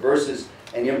judge reverses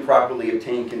an improperly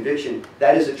obtained conviction,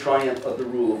 that is a triumph of the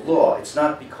rule of law. It's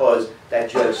not because that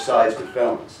judge sides with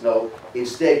felons. No,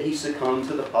 instead he succumbed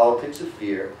to the politics of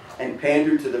fear and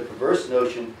pandered to the perverse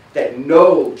notion that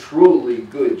no truly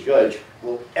good judge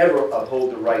will ever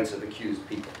uphold the rights of accused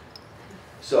people.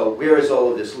 So where is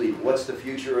all of this leading? What's the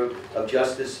future of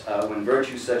justice when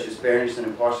virtues such as fairness and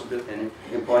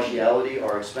impartiality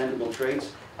are expendable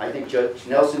traits? I think Judge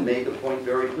Nelson made the point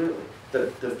very clearly.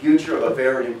 The future of a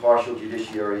fair and impartial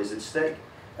judiciary is at stake.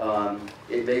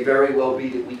 It may very well be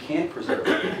that we can't preserve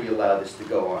it if we allow this to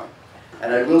go on.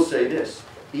 And I will say this,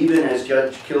 even as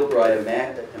Judge Kilbride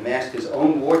amassed his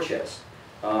own war chest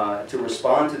to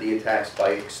respond to the attacks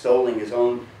by extolling his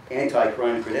own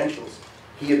anti-crime credentials,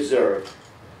 he observed,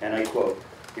 and I quote,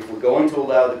 "If we're going to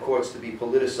allow the courts to be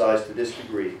politicized to this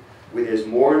degree, where there's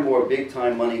more and more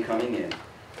big-time money coming in,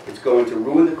 it's going to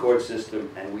ruin the court system,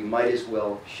 and we might as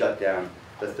well shut down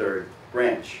the third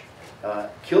branch."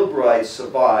 Kilbride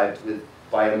survived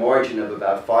by a margin of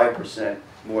about 5%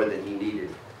 more than he needed.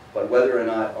 But whether or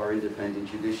not our independent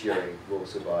judiciary will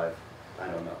survive, I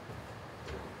don't know.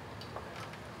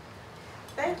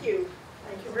 Thank you.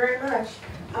 Thank you very much.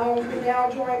 We're now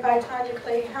joined by Tanya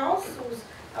Clay House, who's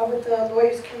with the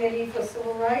Lawyers Committee for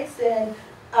Civil Rights. And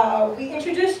we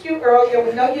introduced you earlier.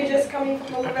 We know you're just coming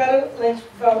from the Loretta Lynch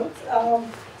vote.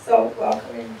 So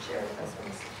welcome and share with us.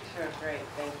 Sure, great,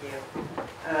 thank you.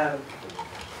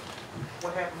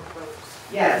 What happened with votes?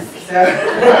 Yes, so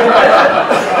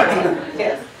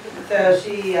yes. So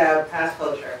she passed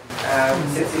cloture,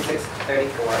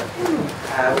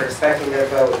 66-34. We're expecting their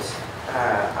vote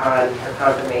on her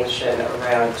confirmation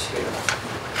around 2.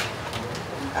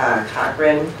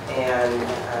 Cochran and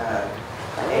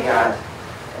Ayotte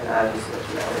and obviously, we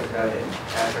voted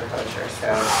after closure. So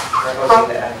we're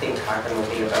hoping that, I think, Cochran will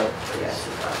be a vote for yes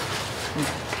as well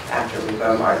after we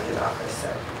vote Martin in office. So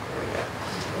there we go.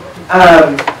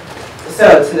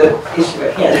 So to the issue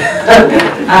at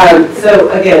hand. So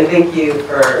again, thank you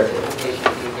for the invitation to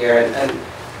be here.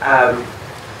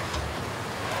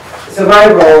 So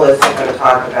my role is to kind of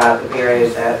talk about the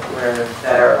barriers that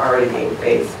are already being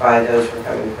faced by those who are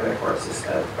coming from the court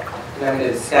system. And I'm going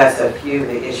to discuss a few of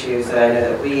the issues that I know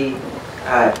that we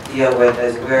deal with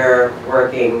as we're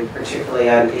working particularly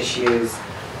on issues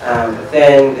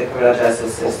within the criminal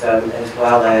justice system, as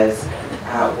well as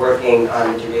working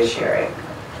on the judiciary.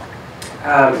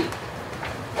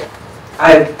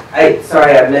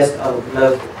 Sorry, I missed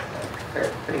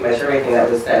pretty much everything that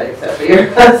was said except for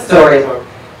your stories.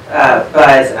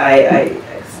 But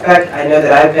I know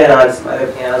that I've been on some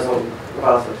other panels and we've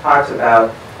also talked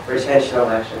about retention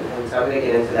elections, and so I'm going to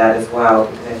get into that as well,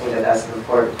 because I think that that's an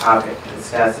important topic to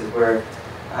discuss as we're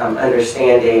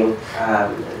understanding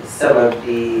some of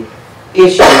the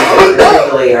issues that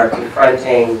particularly are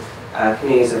confronting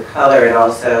communities of color, and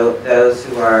also those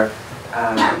who are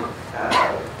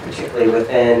particularly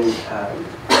within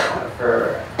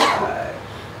for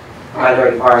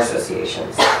minority bar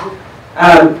associations.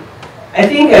 I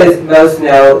think, as most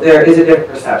know, there is a different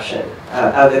perception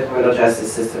of the criminal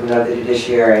justice system and of the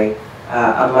judiciary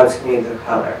amongst communities of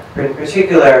color. In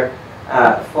particular,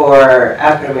 for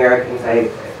African Americans, I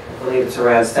believe it's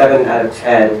around 7 out of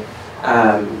 10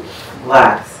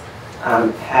 blacks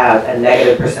have a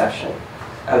negative perception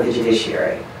of the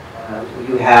judiciary.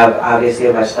 You have obviously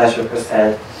a much lesser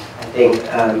percent. I think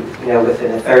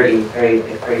within the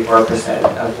 34%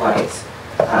 of whites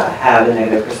have a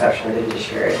negative perception of the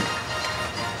judiciary.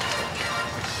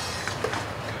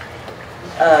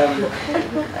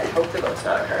 I hope the vote's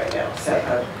not occurring now. So,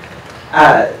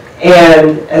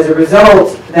 and as a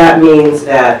result, that means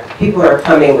that people are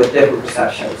coming with different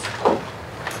perceptions,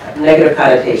 negative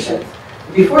connotations.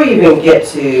 Before you even get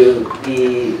to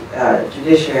the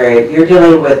judiciary, you're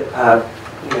dealing with,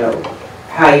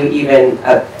 how you even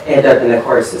end up in the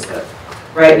court system.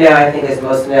 Right now, I think, as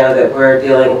most know, that we're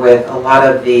dealing with a lot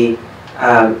of the,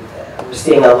 we're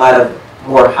seeing a lot of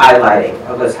more highlighting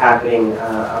of what's happening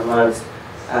amongst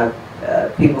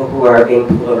people who are being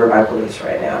pulled over by police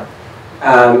right now.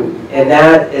 And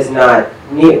that is not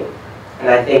new. And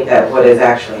I think that what is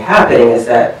actually happening is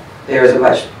that there is a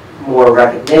much more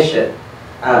recognition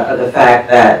of the fact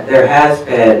that there has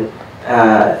been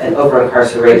an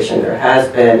over-incarceration, there has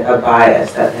been a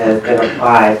bias that has been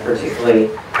applied, particularly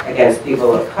against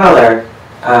people of color,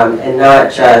 and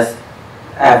not just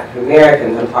African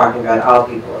Americans. I'm talking about all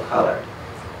people of color.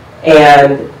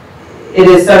 And it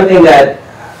is something that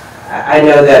I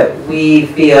know that we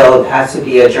feel has to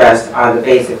be addressed on the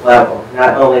basic level,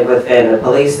 not only within the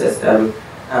police system,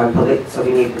 so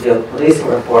we need to deal with policing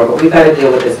reform, but we've got to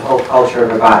deal with this whole culture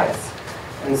of a bias.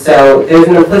 And so there's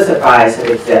an implicit bias that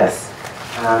exists.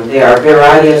 There are a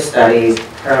variety of studies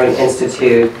currently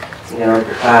instituted,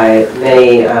 by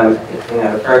many, out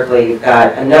of Berkeley. You've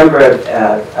got a number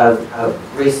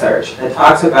of research that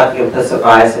talks about the implicit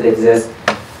bias that exists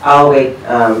all the way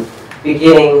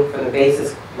beginning from the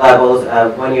basis levels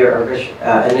of when you're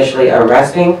initially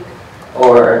arresting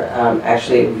or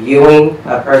actually viewing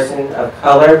a person of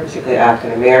color, particularly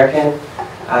African American,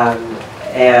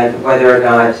 and whether or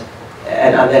not,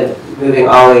 and then moving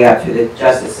all the way up to the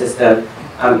justice system,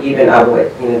 even all the way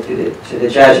to the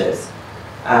judges.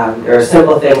 There are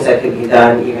simple things that could be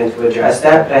done even to address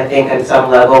that, but I think on some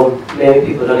level, many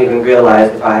people don't even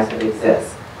realize the bias that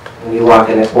exists when you walk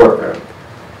in a courtroom.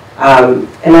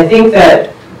 And I think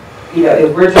that,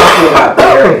 if we're talking about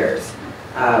barriers,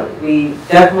 we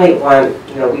definitely want,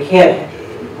 we can't,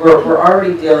 we're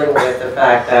already dealing with the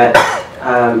fact that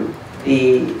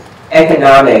the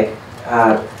economic,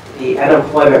 the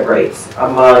unemployment rates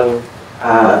among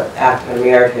African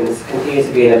Americans continues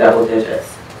to be in the double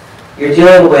digits. You're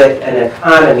dealing with an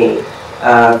economy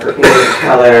for communities of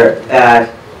color that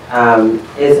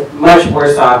is much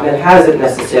worse off and hasn't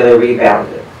necessarily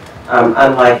rebounded,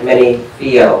 unlike many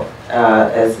feel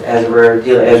as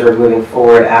we're moving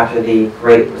forward after the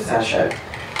Great Recession.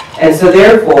 And so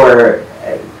therefore,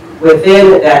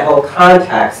 within that whole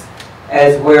context,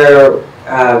 as we're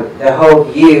the whole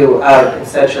view of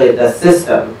essentially the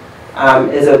system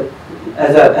is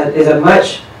a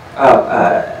much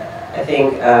I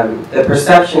think the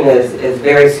perception is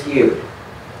very skewed.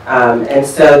 And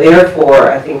so therefore,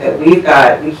 I think that we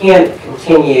can't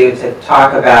continue to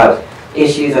talk about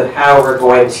issues of how we're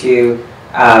going to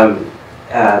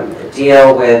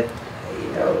deal with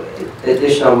the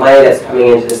additional money that's coming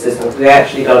into the system. We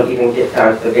actually don't even get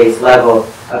down to the base level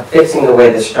of fixing the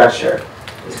way the structure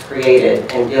is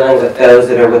created and dealing with those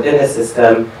that are within the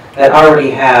system that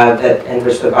already have that, in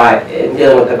which the bias, in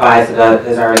dealing with the bias that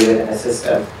is already within the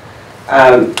system.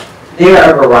 There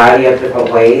are a variety of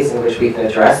different ways in which we can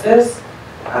address this.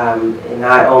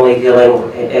 Not only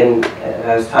dealing, and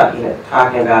I was talking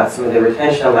about some of the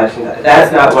retention elections.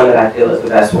 That's not one that I feel is the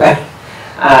best way.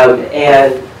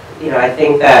 And I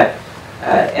think that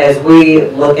as we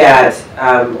look at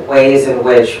ways in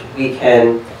which we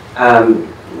can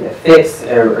fix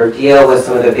or deal with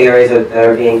some of the barriers that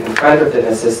are being confronted within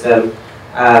the system,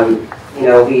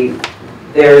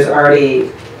 there's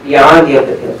already, beyond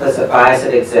the implicit bias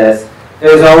that exists,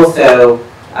 there's also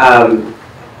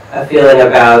a feeling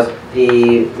about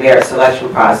the merit selection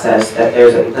process that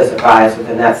there's an implicit bias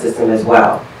within that system as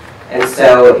well. And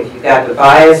so if you've got the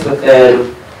bias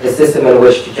within the system in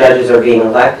which the judges are being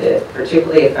elected,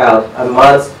 particularly about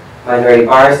amongst minority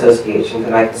bar associations,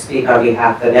 and I can speak on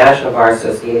behalf of the National Bar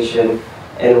Association,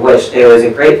 in which there is a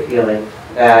great feeling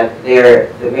that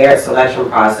the merit selection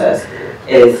process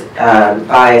is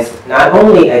biased not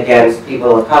only against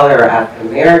people of color or African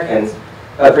Americans,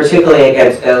 but particularly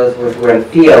against those who are in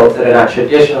fields that are not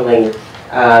traditionally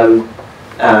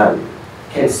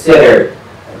considered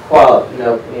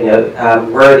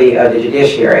worthy of the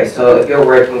judiciary. So if you're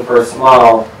working for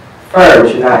small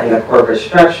firms, you're not in a corporate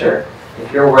structure.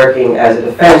 If you're working as a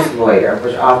defense lawyer,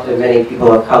 which often many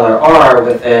people of color are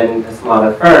within the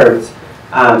smaller firms,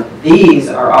 these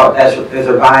are all, there's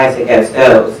a bias against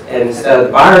those. And so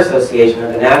the Bar Association,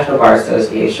 or the National Bar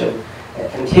Association,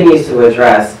 continues to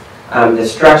address the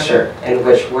structure in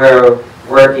which we're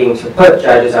working to put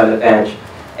judges on the bench.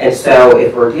 And so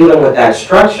if we're dealing with that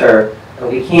structure,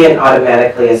 we can't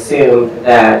automatically assume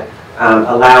that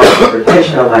allowing a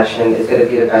retention election is going to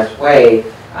be the best way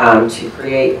to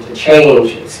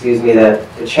change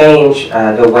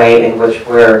the way in which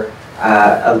we're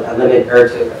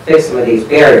to fix some of these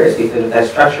barriers, because if that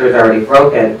structure is already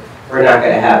broken, we're not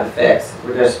going to have a fix.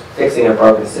 We're just fixing a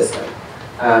broken system.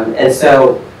 And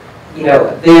so,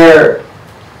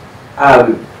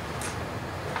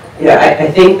 I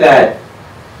think that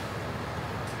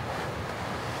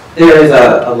there is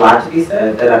a lot to be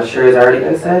said that I'm sure has already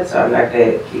been said, so I'm not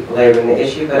going to keep belaboring the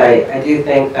issue, but I do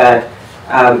think that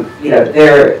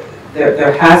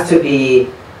there has to be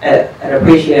an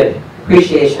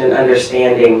appreciation and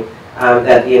understanding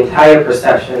that the entire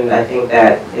perception, I think,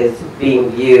 that is being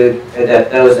viewed,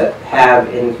 that those that have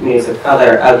in communities of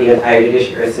color of the entire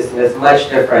judiciary system is much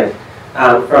different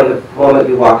from the moment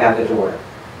we walk out the door.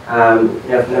 From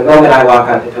the moment I walk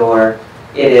out the door,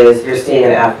 you're seeing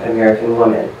an African American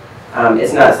woman.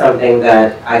 It's not something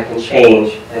that I can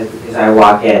change as I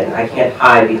walk in. I can't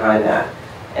hide behind that.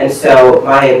 And so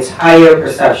my entire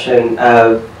perception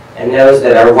of, and those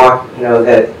that are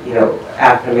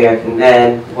African American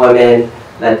men, women,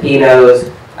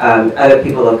 Latinos, other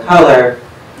people of color,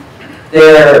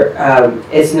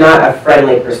 it's not a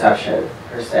friendly perception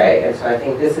per se. And so I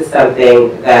think this is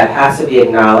something that has to be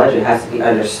acknowledged, it has to be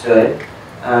understood.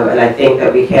 And I think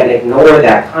that we can't ignore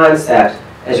that concept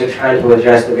as you're trying to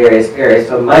address the various barriers.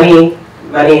 So money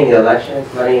in the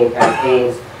elections, money in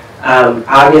campaigns,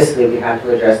 obviously we have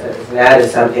to address that, and that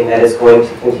is something that is going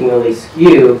to continually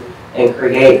skew and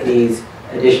create these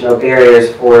additional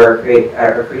barriers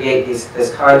create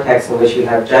this context in which you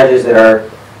have judges that are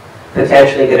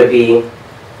potentially going to be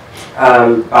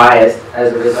biased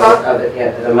as a result of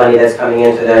the money that's coming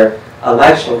into their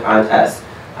election contest.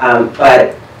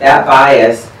 But that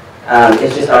bias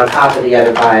is just on top of the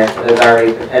other bias that is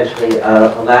already potentially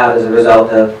allowed as a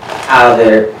result of how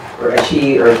they were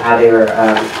achieved or how they were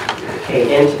came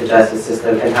into the justice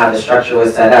system and how the structure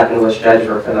was set up and which judges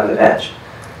were put on the bench.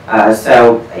 I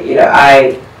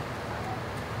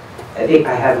think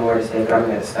I have more to say, but I'm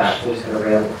going to stop. I'm just going to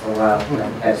rail for a while.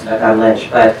 I'm kind of stuck on Lynch,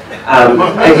 but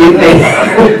I do think.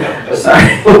 Sorry.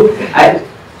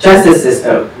 Justice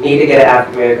system need to get an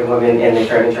African American woman in the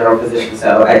Attorney General position.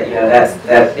 So that's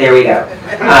there we go. So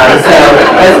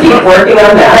let's keep working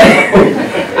on that.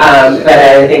 But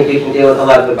I think we can deal with a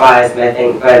lot of the bias, and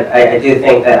I do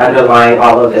think that underlying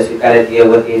all of this, we've got to deal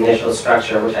with the initial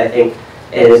structure, which I think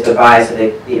is the bias,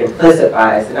 the implicit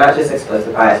bias, and not just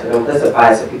explicit bias, but implicit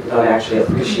bias that people don't actually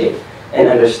appreciate and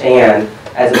understand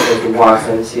as a person walks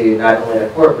into not only the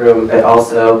courtroom, but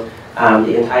also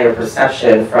the entire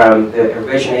perception from the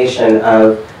origination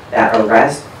of that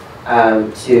arrest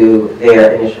to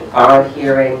their initial bond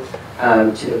hearing,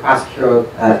 to the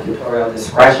prosecutorial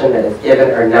discretion that is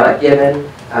given or not given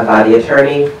by the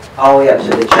attorney, all the way up to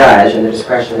the judge and the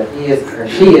discretion that he is or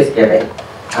she is giving,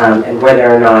 and whether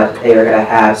or not they are going to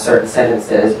have certain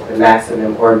sentences, the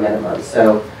maximum or minimum.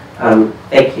 So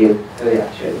Thank you for the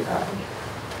opportunity.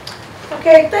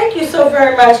 Okay, thank you so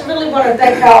very much. I really want to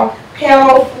thank our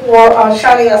panel for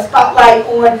shining a spotlight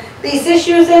on these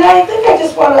issues. And I think I'm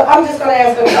just going to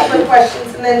ask a couple of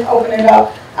questions and then open it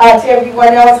up to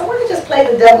everyone else. I want to just play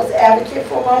the devil's advocate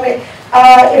for a moment,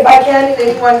 if I can, and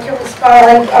anyone can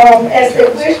respond as they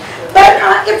wish. But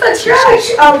if a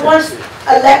judge, once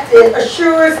elected,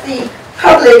 assures the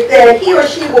public that he or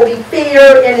she will be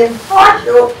fair and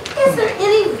impartial, is there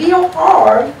any real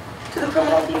harm to the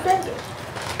criminal defendant?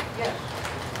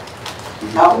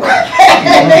 Oh,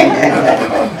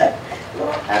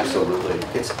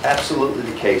 Absolutely. It's absolutely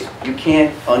the case. You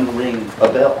can't unring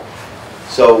a bell.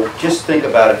 So just think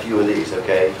about a few of these,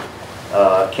 okay?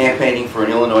 Campaigning for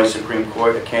an Illinois Supreme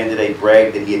Court, a candidate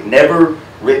bragged that he had never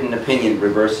written an opinion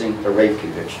reversing a rape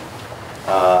conviction.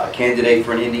 A candidate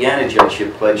for an Indiana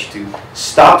judgeship pledged to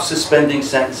stop suspending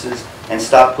sentences and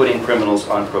stop putting criminals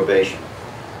on probation.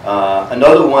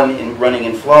 Another one running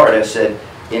in Florida said,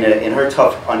 in her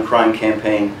Tough on Crime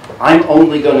campaign, I'm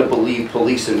only going to believe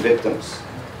police and victims.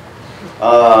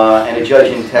 And a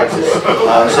judge in Texas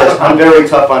says, I'm very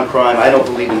tough on crime, I don't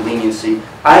believe in leniency,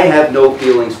 I have no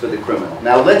feelings for the criminal.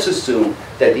 Now let's assume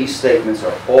that these statements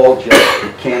are all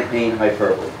just campaign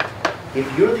hyperbole.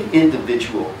 If you're the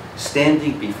individual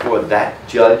standing before that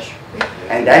judge,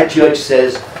 and that judge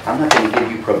says, I'm not going to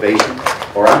give you probation,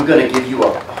 or I'm going to give you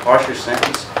a harsher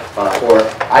sentence, or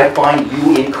I find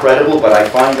you incredible, but I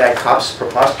find that cop's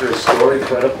preposterous story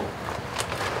credible.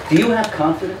 Do you have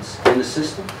confidence in the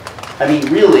system? I mean,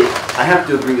 really, I have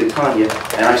to agree with Tanya,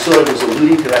 and I sort of was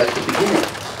alluding to that at the beginning.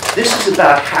 This is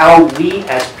about how we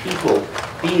as people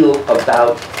feel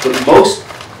about the most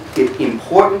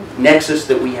important nexus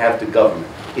that we have to government,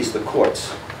 is the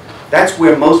courts. That's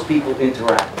where most people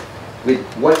interact with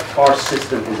what our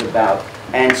system is about.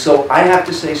 And so I have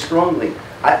to say strongly,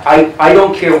 I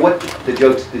don't care what the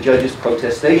judge's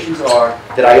protestations are,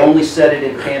 that I only said it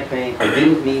in campaign, I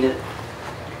didn't mean it.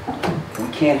 We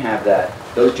can't have that.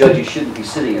 Those judges shouldn't be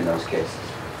sitting in those cases.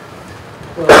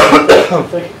 Well, I'm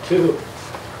thinking too,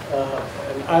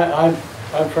 and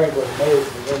I'm frankly amazed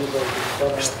that anybody who's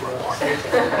done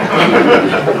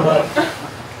that.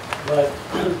 But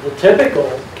the typical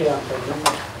campaign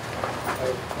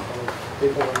of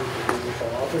people in the judicial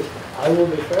office, I will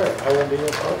be fair, I will be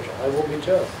impartial, I will be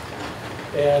just.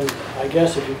 And I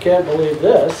guess if you can't believe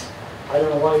this, I don't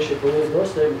know why you should believe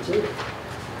those statements either.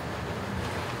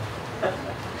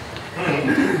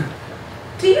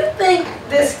 do you think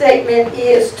this statement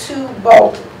is too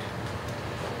bold?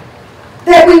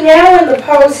 That we now in the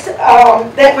post,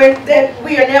 that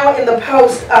we are now in the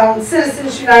post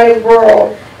Citizens United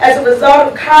world, as a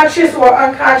result of conscious or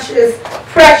unconscious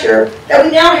pressure, that we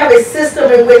now have a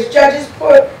system in which judges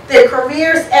put their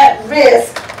careers at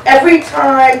risk every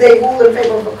time they rule in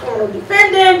favor of a criminal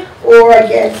defendant or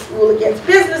rule against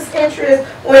business interests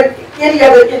or any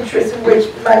other interest in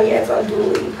which money has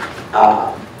unduly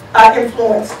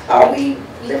influenced. Are we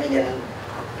living in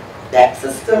that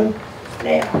system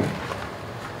now?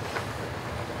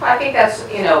 I think that's,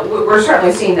 we're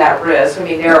certainly seeing that risk. I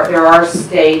mean, there are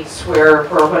states where,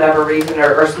 for whatever reason,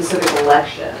 or specific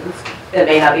elections that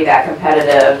may not be that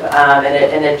competitive,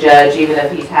 and a judge, even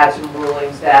if he's had some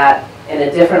rulings that in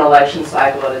a different election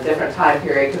cycle at a different time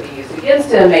period could be used against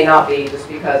him, may not be just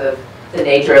because of the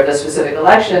nature of the specific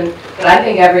election. But I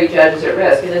think every judge is at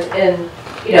risk.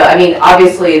 I mean,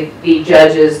 obviously the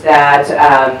judges that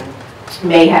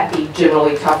may be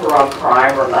generally tougher on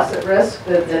crime or less at risk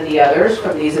than the others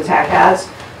from these attack ads.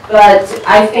 But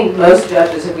I think most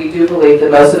judges, if we do believe that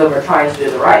most of them are trying to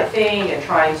do the right thing and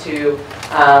trying to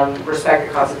respect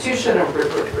the Constitution and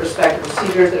respect the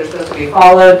procedures that are supposed to be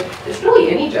followed, there's really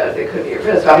any judge that could be at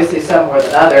risk. Obviously some more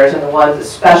than others, and the ones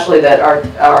especially that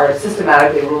are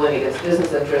systematically ruling against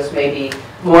business interests may be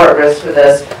more at risk for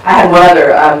this. I had one other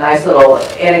nice little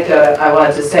anecdote I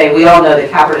wanted to say. We all know the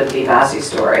Caperton v. Massey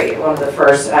story, one of the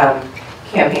first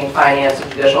campaign finance and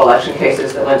judicial election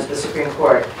cases that went to the Supreme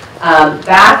Court.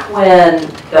 Back when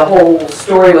the whole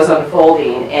story was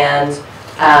unfolding and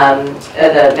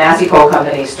the Massey Coal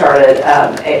Company started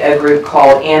a group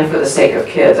called And for the Sake of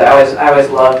Kids. I always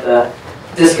love the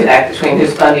disconnect between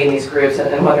who's funding these groups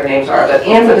and what their names are. But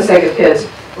And for the Sake of Kids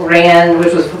ran,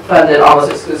 which was funded almost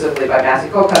exclusively by Massey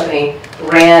Coal Company,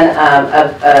 ran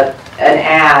an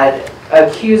ad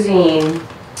accusing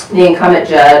the incumbent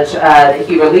judge that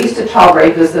he released a child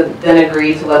rapist and then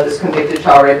agreed to let this convicted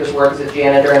child rapist work as a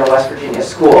janitor in a West Virginia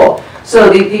school. So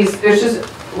there's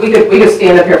just, we could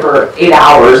stand up here for 8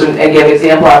 hours and give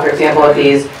example after example of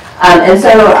these. And so,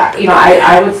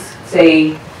 I would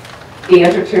say the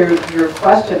answer to your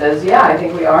question is, yeah, I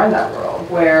think we are in that world.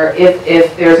 where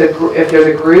if there's a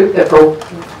group that for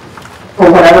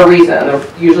whatever reason,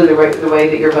 usually the way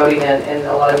that you're voting in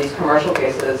a lot of these commercial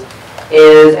cases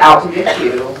is out to get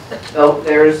you,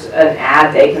 there's an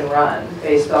ad they can run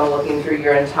based on looking through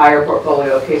your entire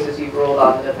portfolio of cases you've ruled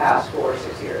on in the past 4 or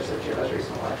 6 years since your most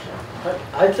recent election.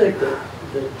 I think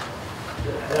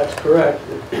that's correct.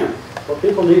 What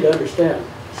people need to understand,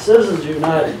 Citizens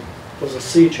United was a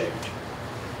sea change.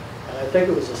 And I think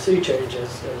it was a sea change,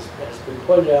 as has been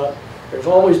pointed out. There's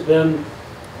always been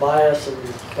bias and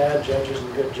bad judges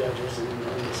and good judges, and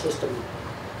the system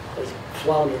has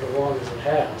floundered along as it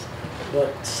has.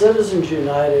 But Citizens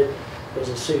United was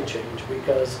a sea change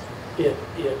because it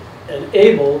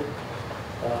enabled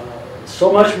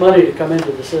so much money to come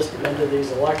into the system, into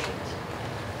these elections,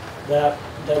 that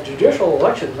judicial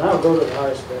elections now go to the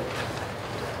highest bidder.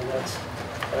 And that's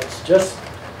just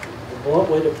the blunt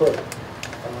way to put it.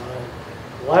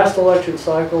 Last election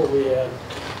cycle, we had,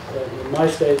 in my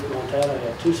state, Montana,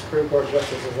 had 2 Supreme Court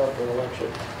justices up for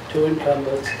election, 2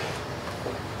 incumbents.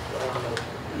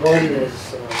 One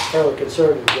was a fairly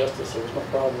conservative justice, there was no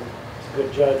problem, he's a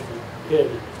good judge, but him.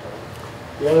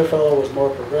 The other fellow was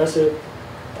more progressive.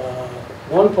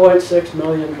 $1.6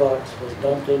 million was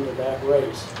dumped into that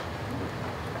race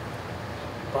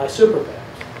by super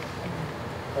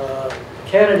PACs.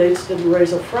 Candidates didn't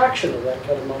raise a fraction of that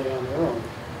kind of money on their own.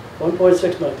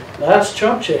 1.6 million. Now that's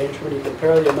chump change when you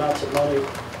compare the amounts of money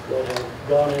that have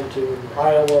gone into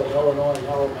Iowa, Illinois,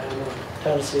 Alabama,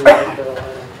 Tennessee, North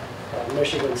Carolina,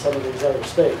 Michigan, some of these other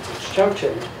states. It's chump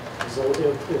change. So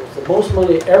it was the most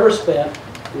money ever spent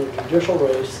in a judicial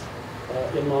race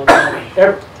in Montana,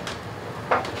 ever.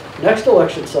 Next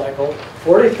election cycle,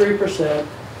 43%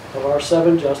 of our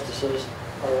 7 justices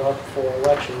are up for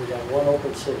election. We got 1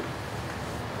 open seat.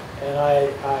 And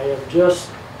I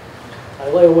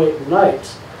lay awake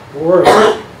nights worried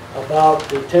about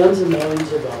the tens of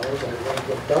millions of dollars that are going to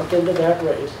get dumped into that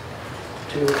race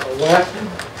to elect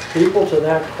people to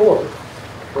that court.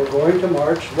 We're going to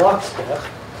march lockstep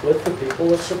with the people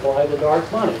that supply the dark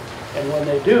money. And when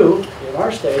they do, in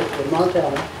our state, in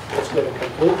Montana, it's going to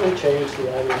completely change the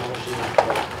ideology of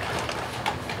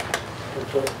the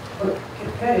court.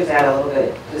 Can I just add a little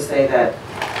bit to say that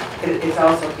it's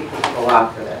also keeping people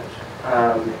off the bench.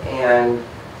 And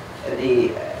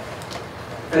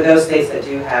for those states that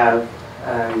do have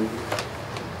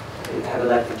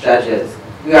elected judges,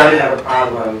 we already have a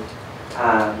problem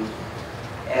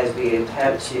as we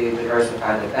attempt to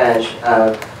diversify the bench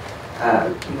of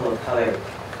people of color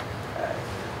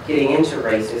getting into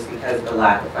races because of the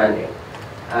lack of funding,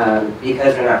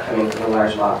 because they're not coming from the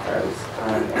large law firms,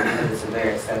 and because it's a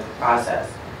very expensive process.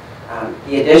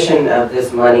 The addition of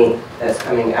this money that's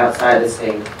coming outside the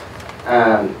state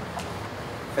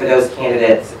for those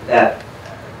candidates that,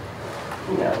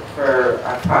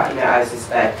 I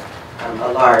suspect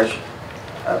a large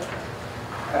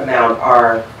amount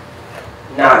are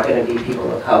not going to be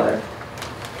people of color.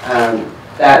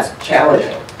 That's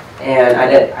challenging, and I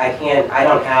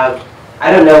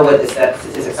don't know what the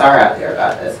statistics are out there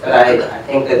about this, but I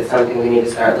think that it's something we need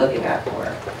to start looking at more.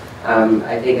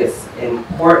 I think it's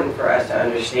important for us to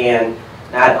understand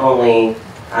not only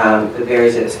the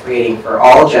barriers that it's creating for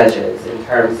all judges in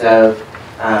terms of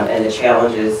and the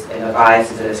challenges and the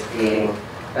biases that it's creating,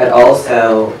 but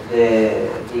also the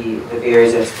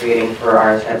barriers that it's creating for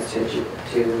our attempts to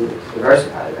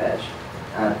diversify the bench.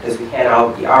 Because we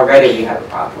already have a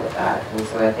problem with that, and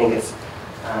so I think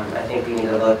I think we need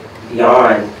to look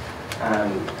beyond. I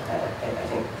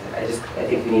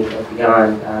think we need to look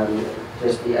beyond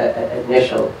just the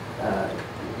initial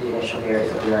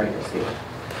barriers that we already received.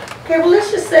 Okay, well,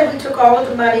 let's just say we took all of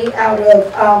the money out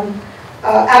of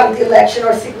the election,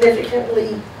 or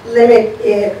significantly limit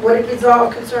it. Would it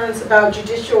resolve concerns about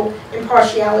judicial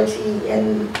impartiality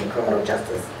in the criminal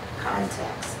justice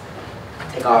context?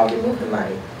 Remove the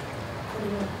money.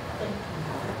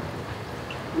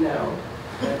 No.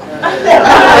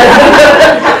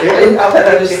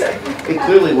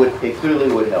 It clearly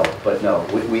would help, but no,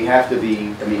 we have to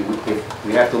be,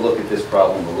 we have to look at this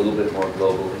problem a little bit more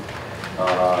globally.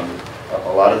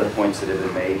 A lot of the points that have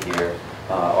been made here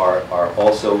are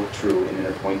also true in an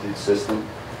appointed system.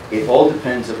 It all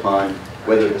depends upon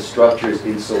whether the structures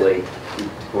insulate,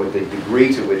 or the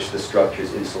degree to which the structure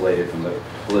is insulated from the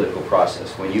political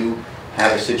process. When you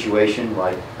have a situation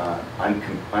like I'm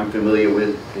familiar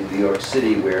with in New York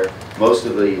City, where most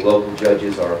of the local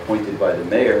judges are appointed by the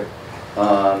mayor,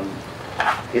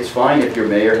 it's fine if your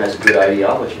mayor has a good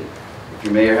ideology. If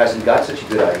your mayor hasn't got such a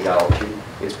good ideology,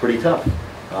 it's pretty tough.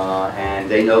 And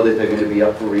they know that they're going to be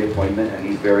up for reappointment, and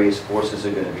these various forces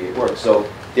are going to be at work. So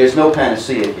there's no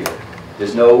panacea here.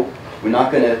 There's no We're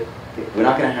not going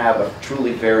to have a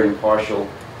truly fair and impartial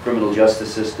criminal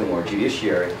justice system or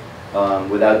judiciary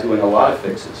without doing a lot of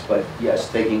fixes. But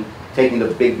yes, taking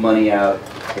the big money out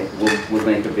would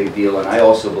make a big deal. And I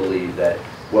also believe that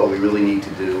what we really need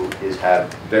to do is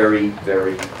have very,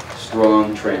 very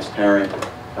strong, transparent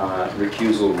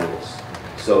recusal rules,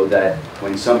 so that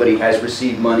when somebody has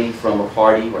received money from a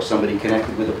party or somebody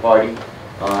connected with a party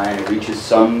and it reaches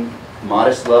some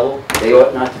modest level, they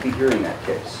ought not to be hearing that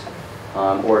case.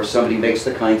 Or if somebody makes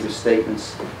the kinds of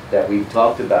statements that we've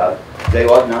talked about, they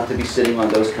ought not to be sitting on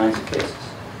those kinds of cases.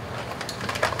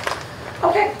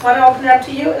 Okay, want to open it up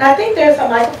to you? And I think there's a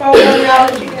microphone going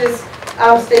around, and you can just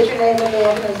state your name and the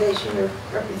organization you're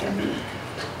representing.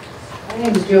 My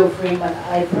name is Joe Freeman.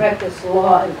 I practiced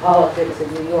law and politics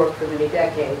in New York for many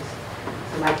decades.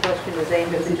 So my question is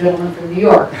aimed at the gentleman from New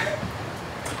York.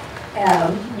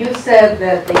 You said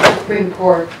that the Supreme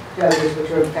Court judges, which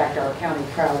are in fact our county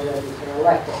trial judges, are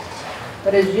elected.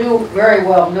 But as you very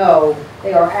well know,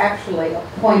 they are actually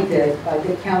appointed by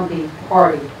the county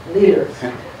party leaders,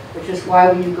 which is why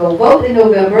when you go vote in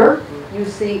November, you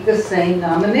see the same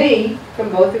nominee from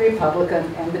both the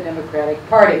Republican and the Democratic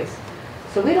parties.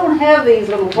 So we don't have these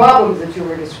little problems that you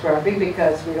were describing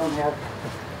because we don't have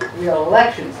real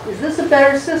elections. Is this a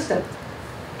better system?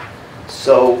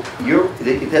 So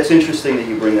that's interesting that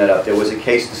you bring that up. There was a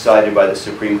case decided by the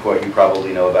Supreme Court. You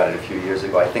probably know about it a few years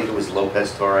ago. I think it was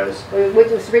Lopez Torres. Which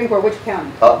the Supreme Court, which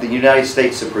county? The United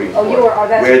States Supreme Court,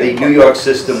 that's where the Supreme New Court. York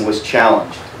system was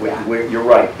challenged. Where you're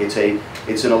right.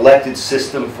 It's an elected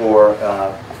system for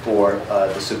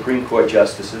the Supreme Court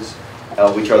justices,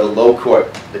 which are the low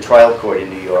court, the trial court in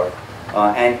New York.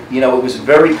 And it was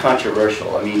very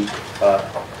controversial. I mean,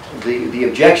 the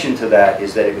objection to that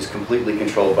is that it was completely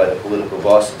controlled by the political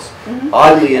bosses. Mm-hmm.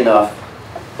 Oddly enough,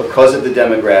 because of the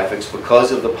demographics,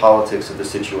 because of the politics of the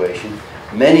situation,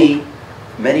 many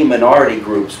minority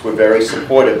groups were very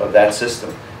supportive of that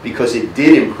system because it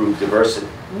did improve diversity.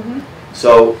 Mm-hmm.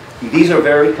 So these are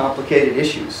very complicated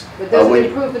issues. But does it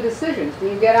improve the decisions? Do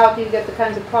you get the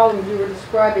kinds of problems you were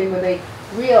describing with a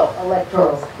real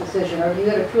electoral decision? Or do you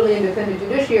get a truly independent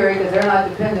judiciary because they're not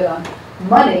dependent on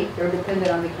money, they're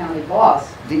dependent on the county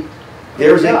boss?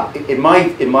 In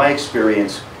my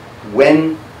experience,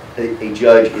 when a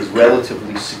judge is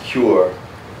relatively secure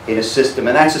in a system,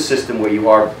 and that's a system where you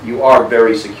are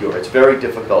very secure. It's very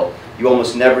difficult. You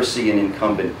almost never see an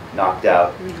incumbent knocked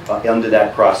out under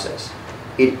that process.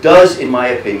 It does, in my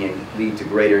opinion, lead to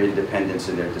greater independence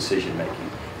in their decision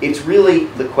making. It's really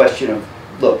the question of,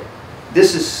 look,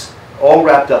 this is all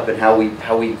wrapped up in how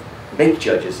we make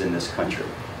judges in this country,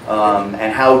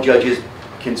 and how judges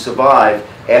can survive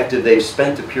after they've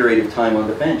spent a period of time on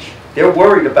the bench. They're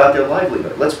worried about their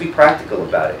livelihood. Let's be practical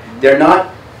about it. They're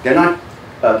not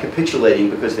capitulating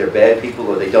because they're bad people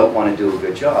or they don't want to do a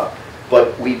good job.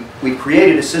 But we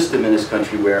created a system in this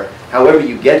country where, however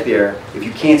you get there, if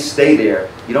you can't stay there,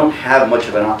 you don't have much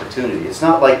of an opportunity. It's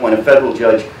not like when a federal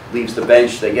judge leaves the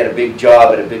bench, they get a big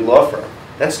job at a big law firm.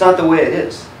 That's not the way it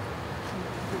is.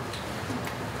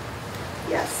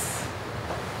 Yes.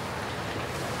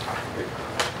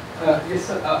 Yes,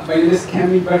 sir. My name is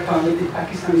Kang, but I'm with the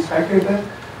Pakistani Spectator,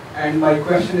 and my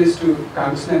question is to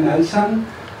Councillor Nelson.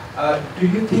 Do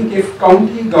you think if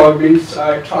county governments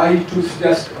try to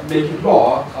just make a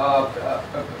law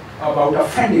about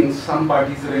offending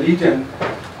somebody's religion,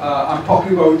 I'm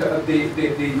talking about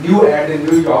the new ad in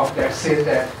New York that says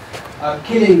that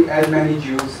killing as many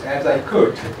Jews as I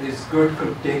could is good,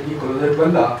 could take me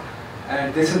to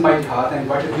and this is my jihad and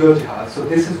what is your jihad. So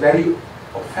this is very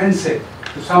offensive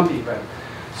to some people.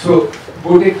 So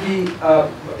would it be,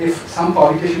 if some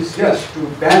politicians just to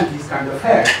ban these kind of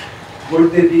acts,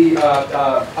 would they be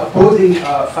opposing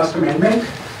First Amendment?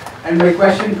 And my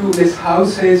question to this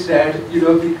House is that,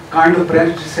 the kind of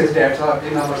prejudices that are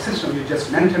in our system you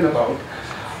just mentioned about,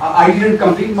 I didn't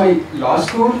complete my law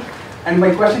school, and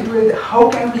my question to you is, how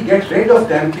can we get rid of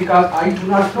them? Because I do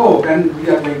not know when we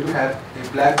are going to have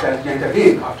a black president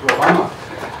again after Obama.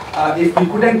 If we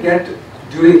couldn't get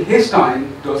during his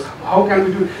time, how can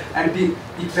we do? And the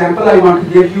example I want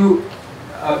to give you,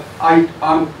 I'm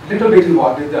a little bit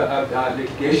involved with the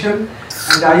litigation,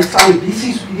 and I signed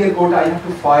DC Superior Court. I have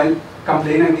to file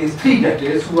complaint against 3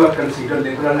 judges who are considered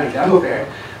liberal and Democrat,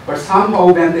 but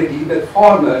somehow when they deal with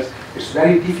foreigners, it's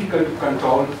very difficult to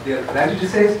control their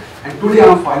prejudices. And today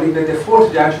I'm filing with the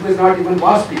 4th judge who is not even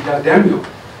WASP, Judge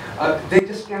Demu. They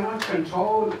just cannot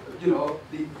control,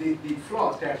 the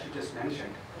flaws that you just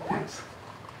mentioned. Thanks.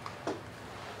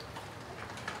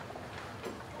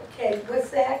 Okay, what's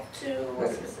that to?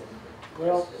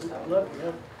 Well,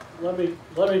 let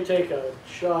me take a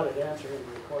shot at answering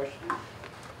your question.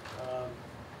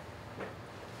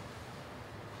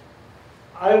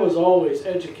 I was always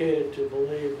educated to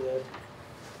believe that,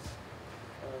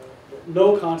 that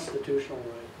no constitutional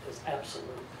right is absolute.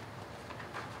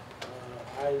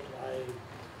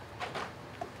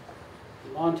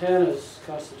 Montana's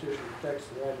constitution protects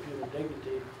the right of human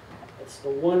dignity. It's the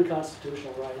one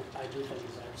constitutional right I do think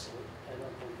is absolute. I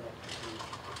don't think that can be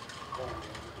wrong.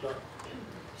 But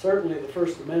certainly the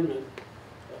First Amendment,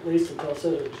 at least until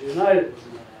Citizens United, was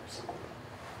not absolute.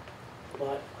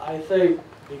 But I think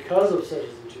because of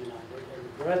Citizens United and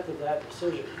the breadth of that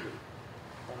decision,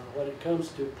 when it comes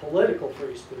to political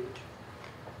free speech,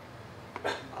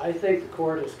 I think the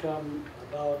court has come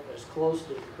about as close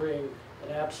to decreeing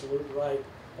an absolute right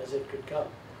as it could come.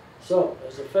 So,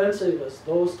 as offensive as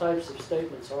those types of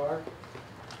statements are,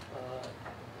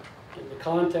 in the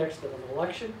context of an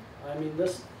election, I mean,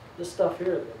 this stuff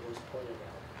here that was pointed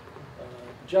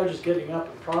out, judges getting up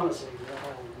and promising,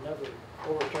 I'll never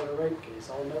overturn a rape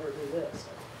case, I'll never do this,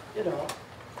 you know,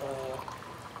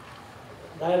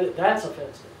 that's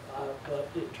offensive. But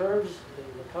in terms, in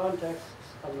the context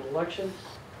of an election,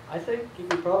 I think you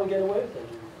can probably get away with it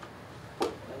anymore.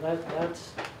 And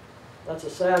that's a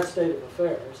sad state of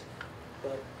affairs,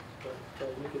 but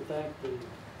you can thank the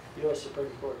U.S.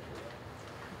 Supreme Court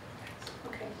for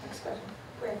that. Okay, next question.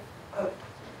 Greg.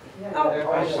 Yeah,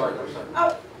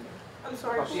 I'm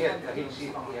sorry. He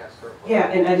asked her.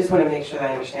 Yeah, and I just want to make sure that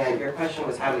I understand. Your question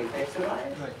was how do we fix the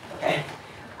bias? Okay.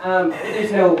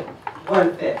 There's no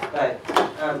one fix, but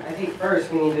I think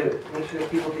first we need to make sure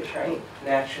that people get trained. And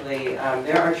actually,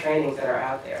 there are trainings that are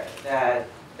out there that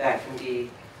can be,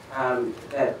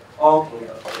 that all can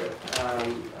go through. As I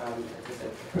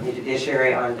said, from the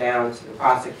judiciary on down to the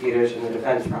prosecutors and the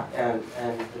defense and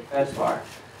the defense bar,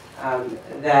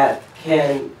 that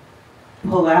can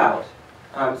pull out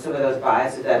some of those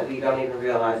biases that we don't even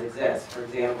realize exist. For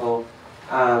example,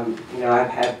 you know, I've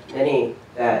had many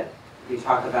that we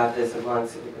talk about this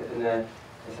amongst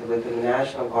within the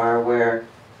National Bar where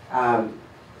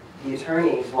the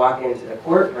attorneys walk into the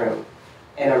courtroom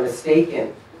and are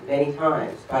mistaken many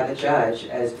times by the judge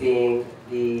as being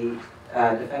the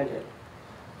defendant,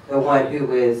 the one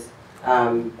who is, you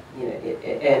know,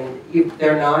 and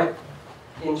they're not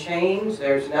in chains.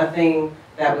 There's nothing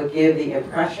that would give the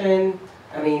impression.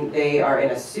 I mean, they are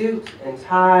in a suit and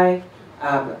tie,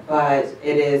 but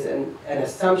it is an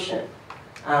assumption.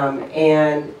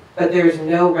 But there's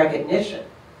no recognition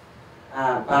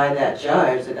by that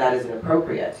judge that that is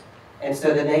inappropriate. And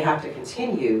so then they have to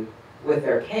continue with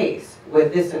their case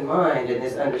with this in mind and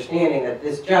this understanding that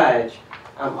this judge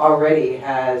already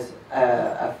has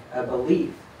a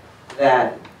belief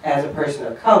that as a person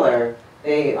of color,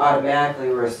 they automatically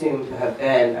were assumed to have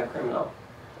been a criminal.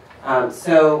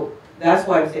 So that's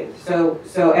why I'm saying,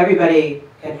 so everybody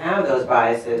can have those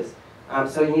biases.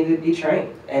 So you need to be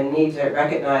trained and need to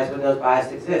recognize when those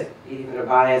biases exist. Even a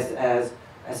bias as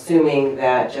assuming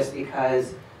that just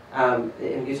because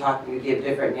you give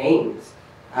different names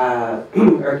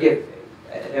or give,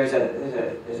 there's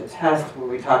a test where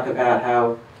we talk about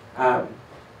how I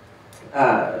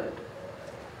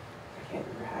can't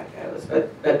remember how it goes,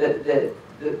 but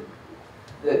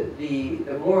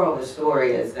the moral of the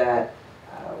story is that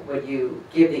when you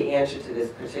give the answer to this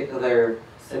particular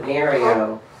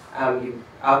scenario, you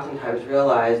oftentimes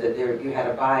realize that you had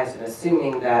a bias in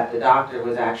assuming that the doctor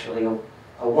was actually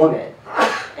a woman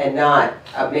and not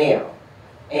a male.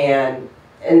 And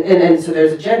so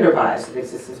there's a gender bias that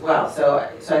exists as well. So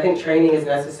I think training is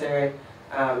necessary.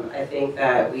 I think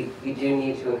that we do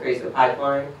need to increase the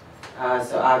pipeline.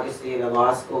 So obviously in the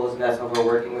law schools, and that's what we're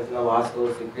working with in the law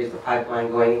schools, to increase the pipeline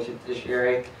going into the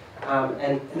judiciary.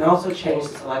 And also change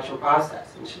the selection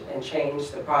process and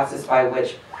change the process by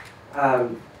which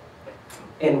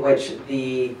in which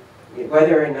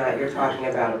whether or not you're talking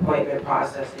about appointment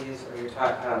processes or you're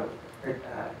talking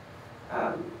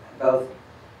both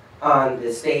on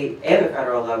the state and the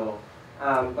federal level,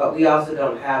 but we also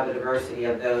don't have the diversity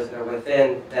of those that are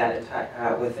within that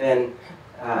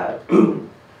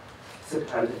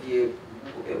sometimes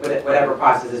whatever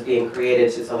process is being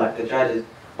created to select the judges,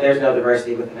 there's no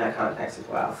diversity within that context as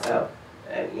well. So,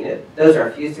 you know, those are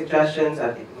a few suggestions.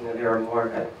 I think there are more,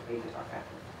 but we can talk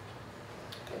after.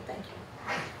 Okay, thank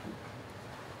you.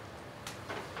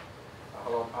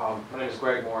 Hello, my name is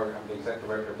Greg Moore. I'm the executive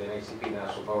director of the NACP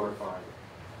National Voter Fund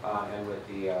and with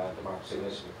the Democracy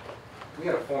Initiative. We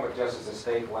had a former justice at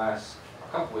stake a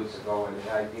couple weeks ago, and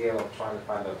the idea of trying to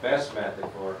find the best method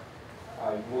for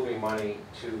moving money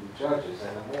to judges.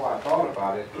 And the more I thought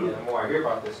about it, and the more I hear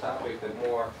about this topic, the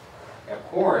more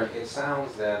abhorrent it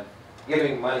sounds that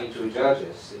giving money to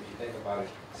judges, if you think about it,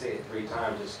 say it 3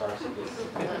 times, it starts to get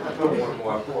more and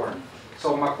more abhorrent.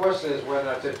 So my question is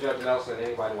whether to Judge Nelson and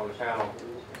anybody on the panel,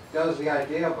 does the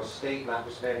idea of a state,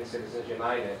 notwithstanding Citizens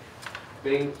United,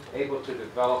 being able to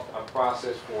develop a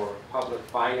process for public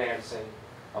financing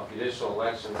of judicial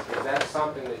elections, is that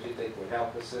something that you think would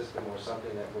help the system or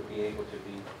something that would be able to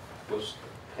be,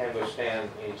 can withstand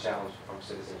any challenge from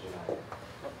Citizens United?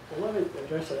 Well, let me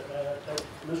address that.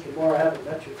 Mr. Moore, I haven't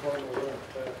met you formally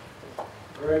yet.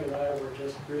 Greg and I were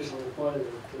just recently appointed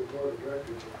to the board of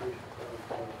directors of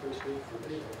Free Speech for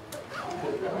Me.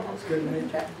 It's good to meet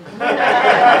you. It's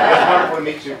wonderful to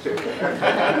meet you too.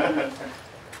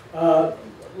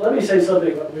 Let me say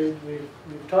something.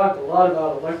 We've talked a lot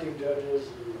about electing judges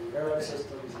and merit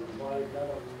systems and why none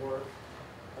of them work.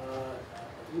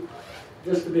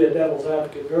 Just to be a devil's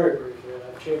advocate very briefly,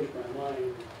 I've changed my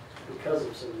mind because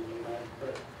of Citizens United,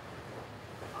 but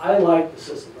I like the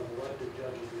system of elected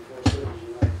judges before Citizens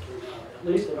United came out, at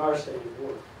least in our state of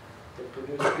work. It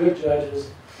produced good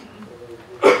judges,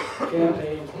 the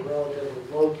campaigns were relatively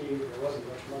low-key, there wasn't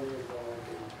much money involved,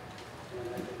 and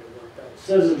I think it worked out.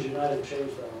 Citizens United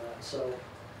changed all that, so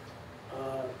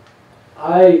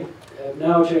I have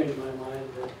now changed my mind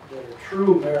that a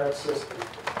true merit system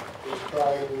is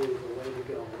probably the way to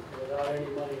go, without any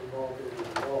money involved in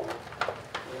it at all.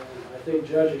 And I think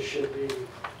judges should be,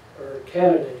 or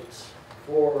candidates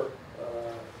for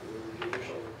the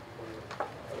judicial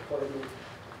appointment,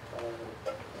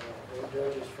 or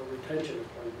judges for retention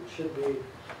appointment should be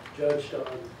judged on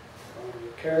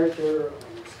their character,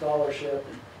 on scholarship,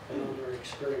 and on their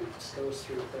experience, those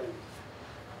three things.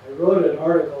 I wrote an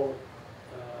article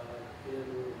in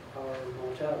our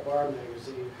Montana Bar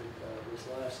magazine this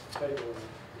last February,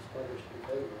 was published in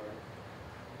February,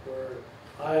 where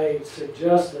I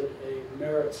suggested a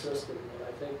merit system that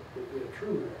I think would be a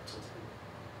true merit system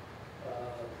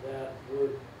that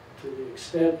would, to the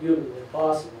extent humanly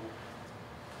possible,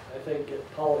 I think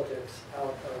get politics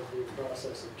out of the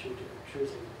process of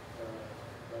choosing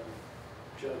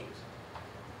judges.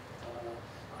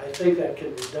 I think that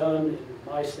can be done. In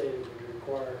my state, it would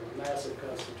require a massive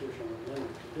constitutional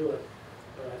amendment to do it,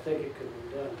 but I think it could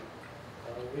be done.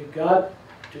 We've got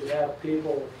to have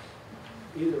people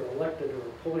either elected or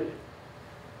appointed,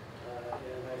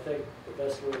 and I think the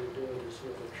best way to do it is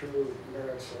with a true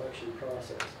merit selection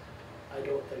process. I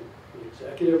don't think the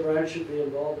executive branch should be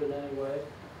involved in any way.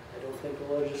 I don't think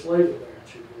the legislative branch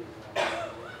should be involved in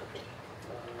any way.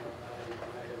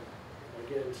 I have,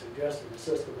 again, suggested a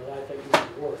system that I think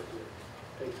would work,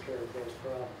 that takes care of those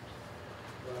problems.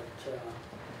 But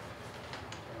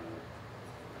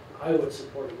I would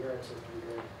support a merit system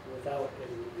without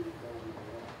any money involvement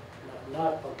at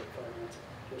all. Not public financing,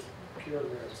 just pure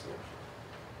merit selection.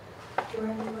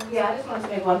 Yeah, I just wanted to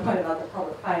make one point about the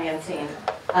public financing.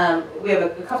 We have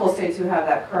a couple of states who have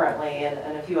that currently,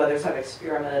 and a few others have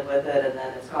experimented with it, and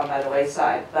then it's gone by the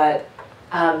wayside. But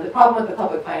the problem with the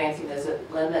public financing is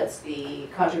it limits the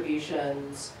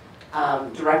contributions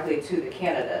directly to the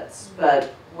candidates.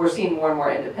 But we're seeing more and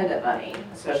more independent money,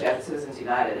 especially after Citizens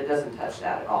United. It doesn't touch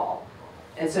that at all.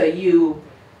 And so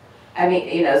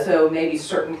so maybe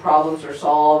certain problems are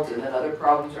solved and then other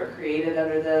problems are created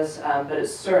under this, but it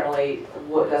certainly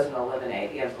doesn't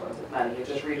eliminate the influence of money. It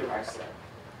just redirects it.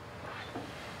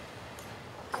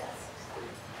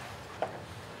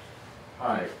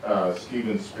 Hi,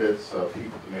 Stephen Spitz,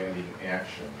 People Demanding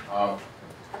Action.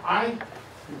 I'm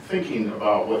thinking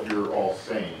about what you're all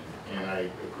saying, and I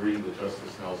agree with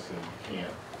Justice Nelson, you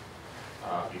can't,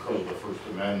 because of the First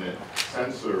Amendment,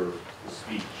 censor the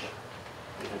speech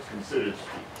if it's considered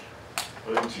speech.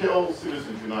 But until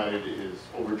Citizens United is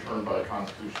overturned by a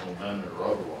constitutional amendment or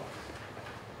otherwise,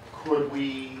 could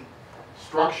we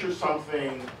structure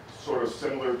something sort of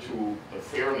similar to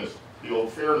the old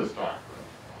fairness doctrine,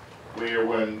 where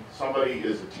when somebody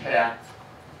is attacked,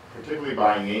 particularly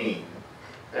by name,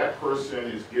 that person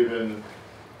is given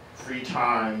free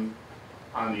time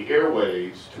on the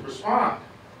airwaves to respond,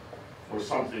 or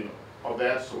something of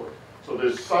that sort. So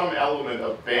there's some element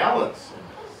of balance in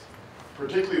this,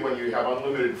 particularly when you have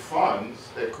unlimited funds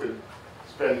that could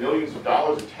spend millions of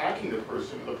dollars attacking the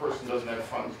person, and the person doesn't have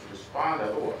funds to respond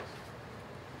otherwise.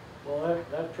 Well,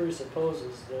 that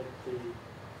presupposes that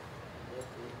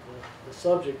the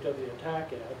subject of the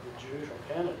attack ad, the judicial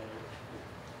candidate,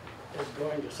 is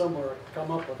going to somewhere come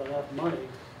up with enough money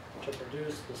to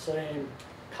produce the same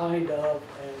kind of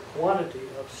and quantity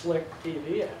of slick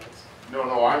TV ads.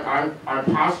 No, I'm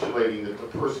postulating that the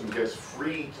person gets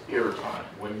free airtime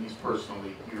when he or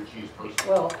she's personally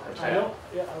Well, attacked. I don't,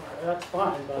 yeah, that's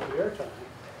fine about the airtime.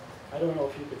 I don't know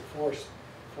if you could force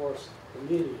the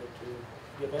media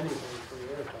to give anybody free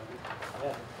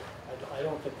airtime. I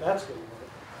don't think that's going to work.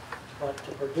 But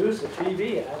to produce a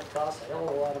TV ad costs a hell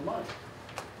of a lot of money.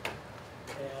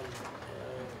 And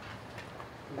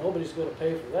nobody's going to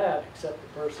pay for that except the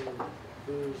person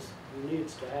who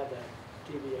needs to have that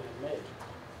TV ad made.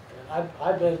 And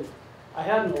I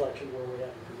had an election where we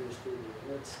had to produce TV,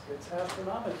 and it's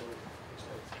astronomically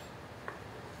expensive.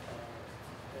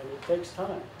 And it takes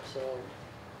time. So,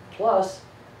 plus,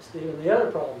 Stephen, the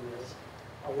other problem is,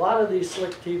 a lot of these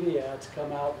slick TV ads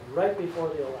come out right before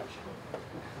the election.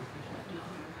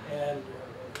 And,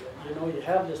 you know, you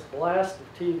have this blast of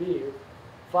TV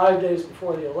 5 days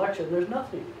before the election, there's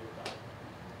nothing to do about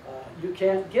it. You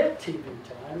can't get TV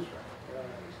time,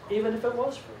 even if it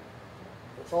was free.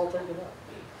 It's all taken up.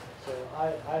 So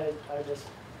I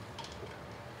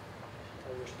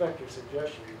respect your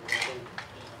suggestion.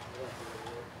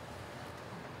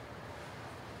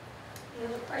 Any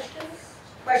other questions?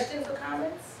 Questions or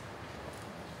comments?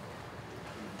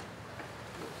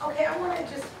 Okay, I want to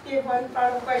just give one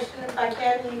final question, if I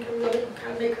can, and you can really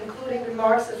kind of make concluding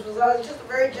remarks. This was just a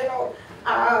very general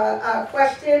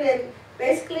question, and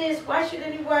basically is why should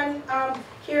anyone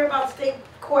hear about state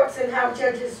courts and how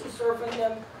judges who serve in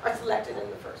them are selected in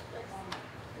the first place?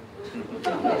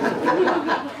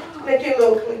 Make it a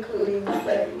little concluding,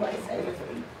 whatever you want to say.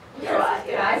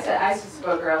 I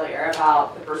spoke earlier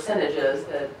about the percentages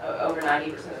that over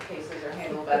 90% of cases are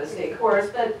handled by the state courts,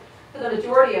 but for the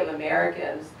majority of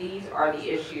Americans, these are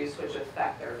the issues which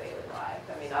affect their daily life.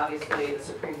 I mean, obviously, the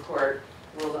Supreme Court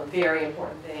rules on very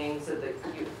important things, the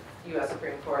U.S.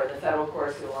 Supreme Court, the federal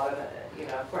courts do a lot of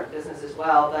important business as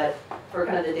well, but for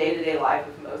kind of the day-to-day life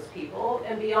of most people,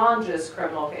 and beyond just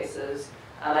criminal cases,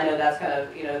 I know that's kind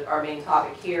of our main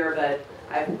topic here, but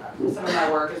some of my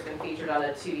work has been featured on a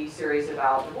TV series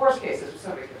about divorce cases, which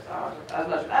nobody cares as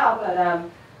much about, but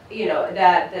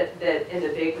that in the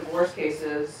big divorce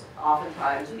cases,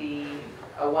 oftentimes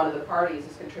one of the parties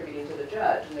is contributing to the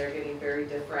judge, and they're getting very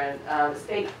different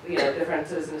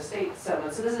differences in the state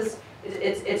settlement. So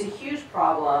it's a huge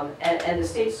problem, and the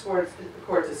state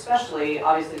courts especially,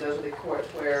 obviously those are the courts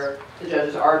where the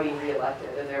judges are being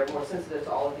reelected, and they're more sensitive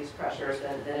to all of these pressures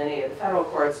than any of the federal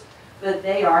courts. But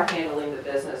they are handling the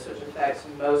business, which affects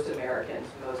most Americans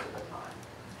most of the time.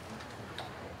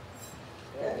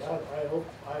 Yeah,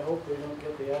 I hope we don't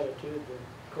get the attitude that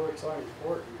courts aren't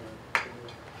important.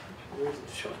 The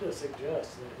reasons Joanna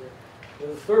suggests they're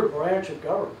the third branch of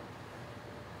government,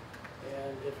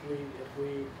 and if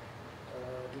we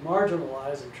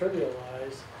marginalize and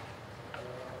trivialize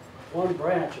one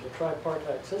branch of the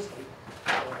tripartite system,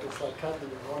 it's like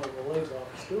cutting one of the legs off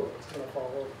a stool. It's going to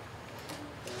fall over.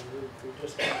 And we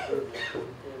just can't do that.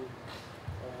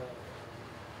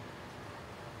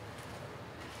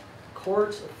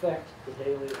 Courts affect the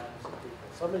daily lives of people.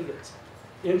 Somebody gets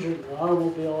injured in an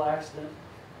automobile accident,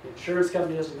 the insurance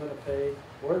company isn't going to pay.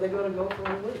 Where are they going to go for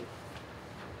relief?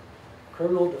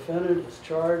 Criminal defendant is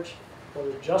charged,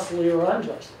 whether justly or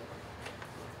unjustly.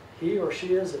 He or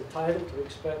she is entitled to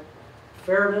expect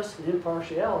fairness and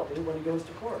impartiality when he goes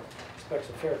to court. Expects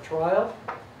a fair trial,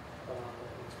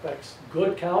 expects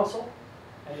good counsel,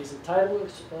 and he's entitled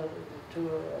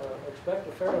to expect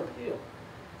a fair appeal.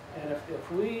 And if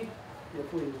we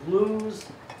lose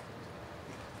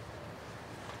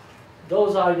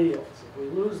those ideals, if we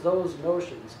lose those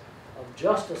notions of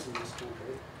justice in this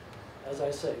country, as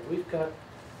I say, we've cut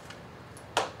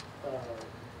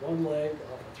one leg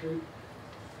off a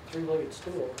three-legged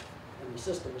stool, and the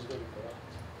system is going to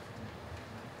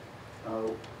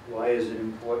collapse. Why is it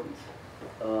important?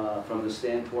 From the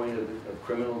standpoint of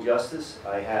criminal justice,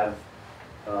 I have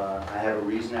a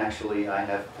reason. Actually, I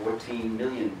have 14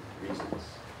 million reasons.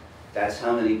 That's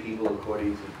how many people,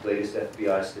 according to the latest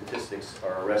FBI statistics,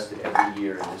 are arrested every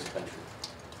year in this country.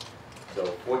 So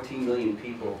 14 million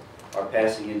people are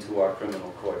passing into our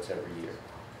criminal courts every year.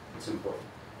 It's important.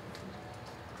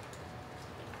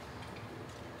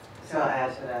 So I'll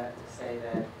add to that and say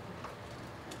that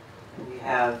we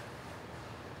have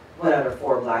 1 out of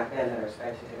 4 black men that are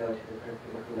expected to go to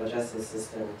the criminal justice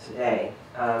system today.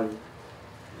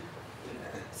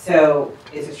 So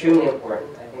it's extremely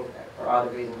important. I think that for all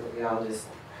the reasons that we all just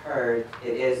heard,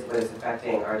 it is what is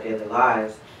affecting our daily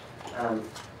lives.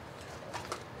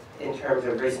 In terms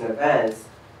of recent events,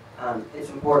 it's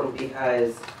important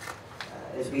because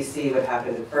as we see what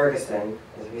happened in Ferguson,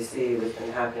 as we see what's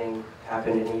been happened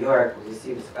in New York, as we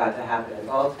see what's about to happen in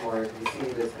Baltimore, as we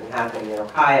see what's been happening in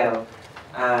Ohio,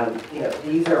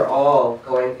 these are all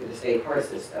going through the state court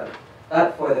system.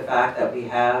 But for the fact that we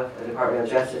have a Department of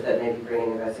Justice that may be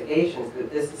bringing investigations, but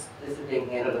this is being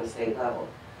handled on the state level.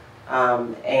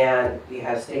 And we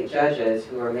have state judges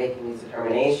who are making these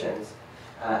determinations,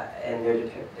 and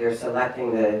they're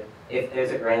selecting the if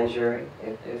there's a grand jury,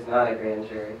 if there's not a grand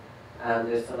jury.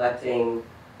 They're selecting,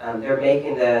 they're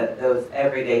making those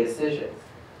everyday decisions.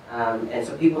 And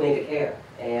so people need to care.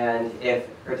 And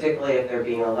particularly if they're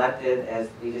being elected, as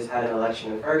we just had an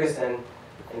election in Ferguson,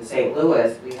 in St.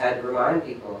 Louis, we had to remind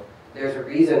people there's a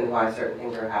reason why certain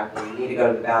things are happening. You need to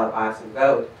go to the ballot box and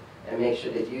vote and make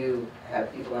sure that you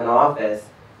have people in office,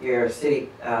 your city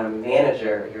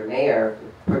manager, your mayor,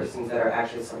 persons that are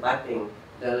actually selecting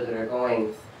those that are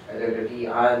going, or they're going to be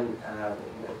on,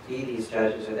 be these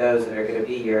judges, or those that are going to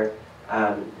be your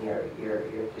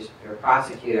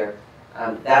prosecutor.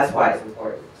 That's why it's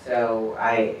important. So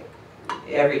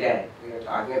every day we are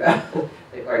talking about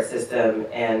the court system,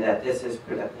 and that this is,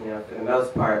 for the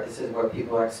most part, this is what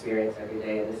people are experiencing every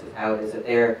day, and this is how it is that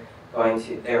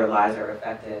their lives are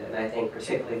affected. And I think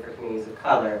particularly for communities of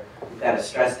color, we've got to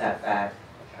stress that fact.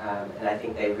 And I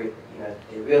think they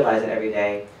realize it every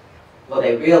day. Well,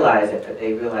 they realize it, but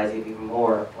they realize it even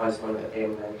more once one of the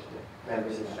family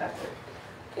members is affected.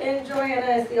 And Joanna,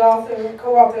 as the author and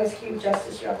co-author of Skewed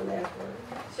Justice, you have the last word.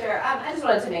 Sure. I just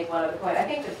wanted to make one other point. I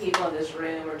think the people in this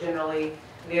room are generally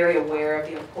very aware of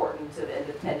the importance of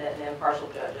independent and impartial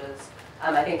judges.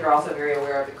 I think they're also very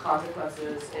aware of the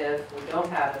consequences if we don't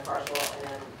have impartial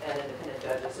and independent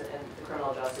judges in the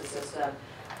criminal justice system.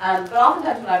 But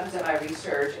oftentimes when I present my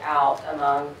research out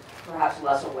among perhaps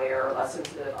less aware or less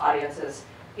sensitive audiences,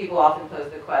 people often pose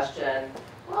the question,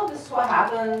 well, this is what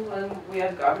happens when we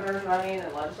have governors running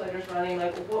and legislators running.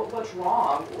 Like, what's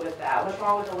wrong with that? What's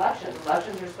wrong with elections?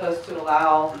 Elections are supposed to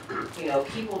allow,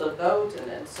 people to vote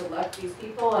and select these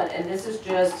people. And this is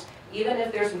just, even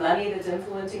if there's money that's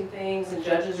influencing things and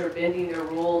judges are bending their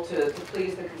rule to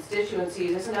please the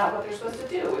constituencies, isn't that what they're supposed to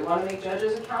do? We want to make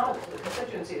judges accountable to the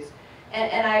constituencies.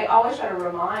 And I always try to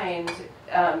remind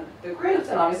the groups,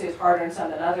 and obviously it's harder in some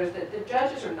than others, that the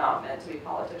judges are not meant to be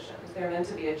politicians. They're meant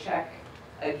to be a check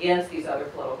against these other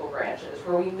political branches,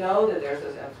 where we know that there's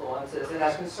those influences, and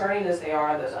as concerning as they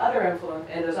are in those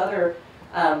other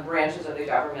branches of the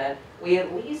government, we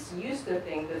at least used to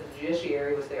think that the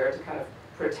judiciary was there to kind of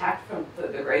protect from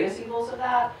the greatest evils of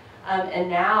that. And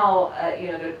now,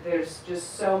 there's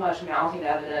just so much mounting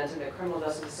evidence in the criminal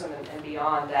justice system and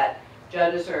beyond that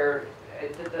judges are,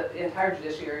 the entire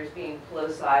judiciary is being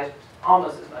politicized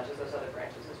almost as much as those other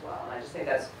branches as well. And I just think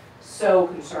that's so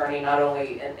concerning, not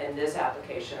only in this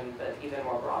application, but even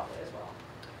more broadly as well.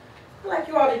 I'd like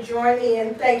you all to join me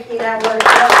in thanking our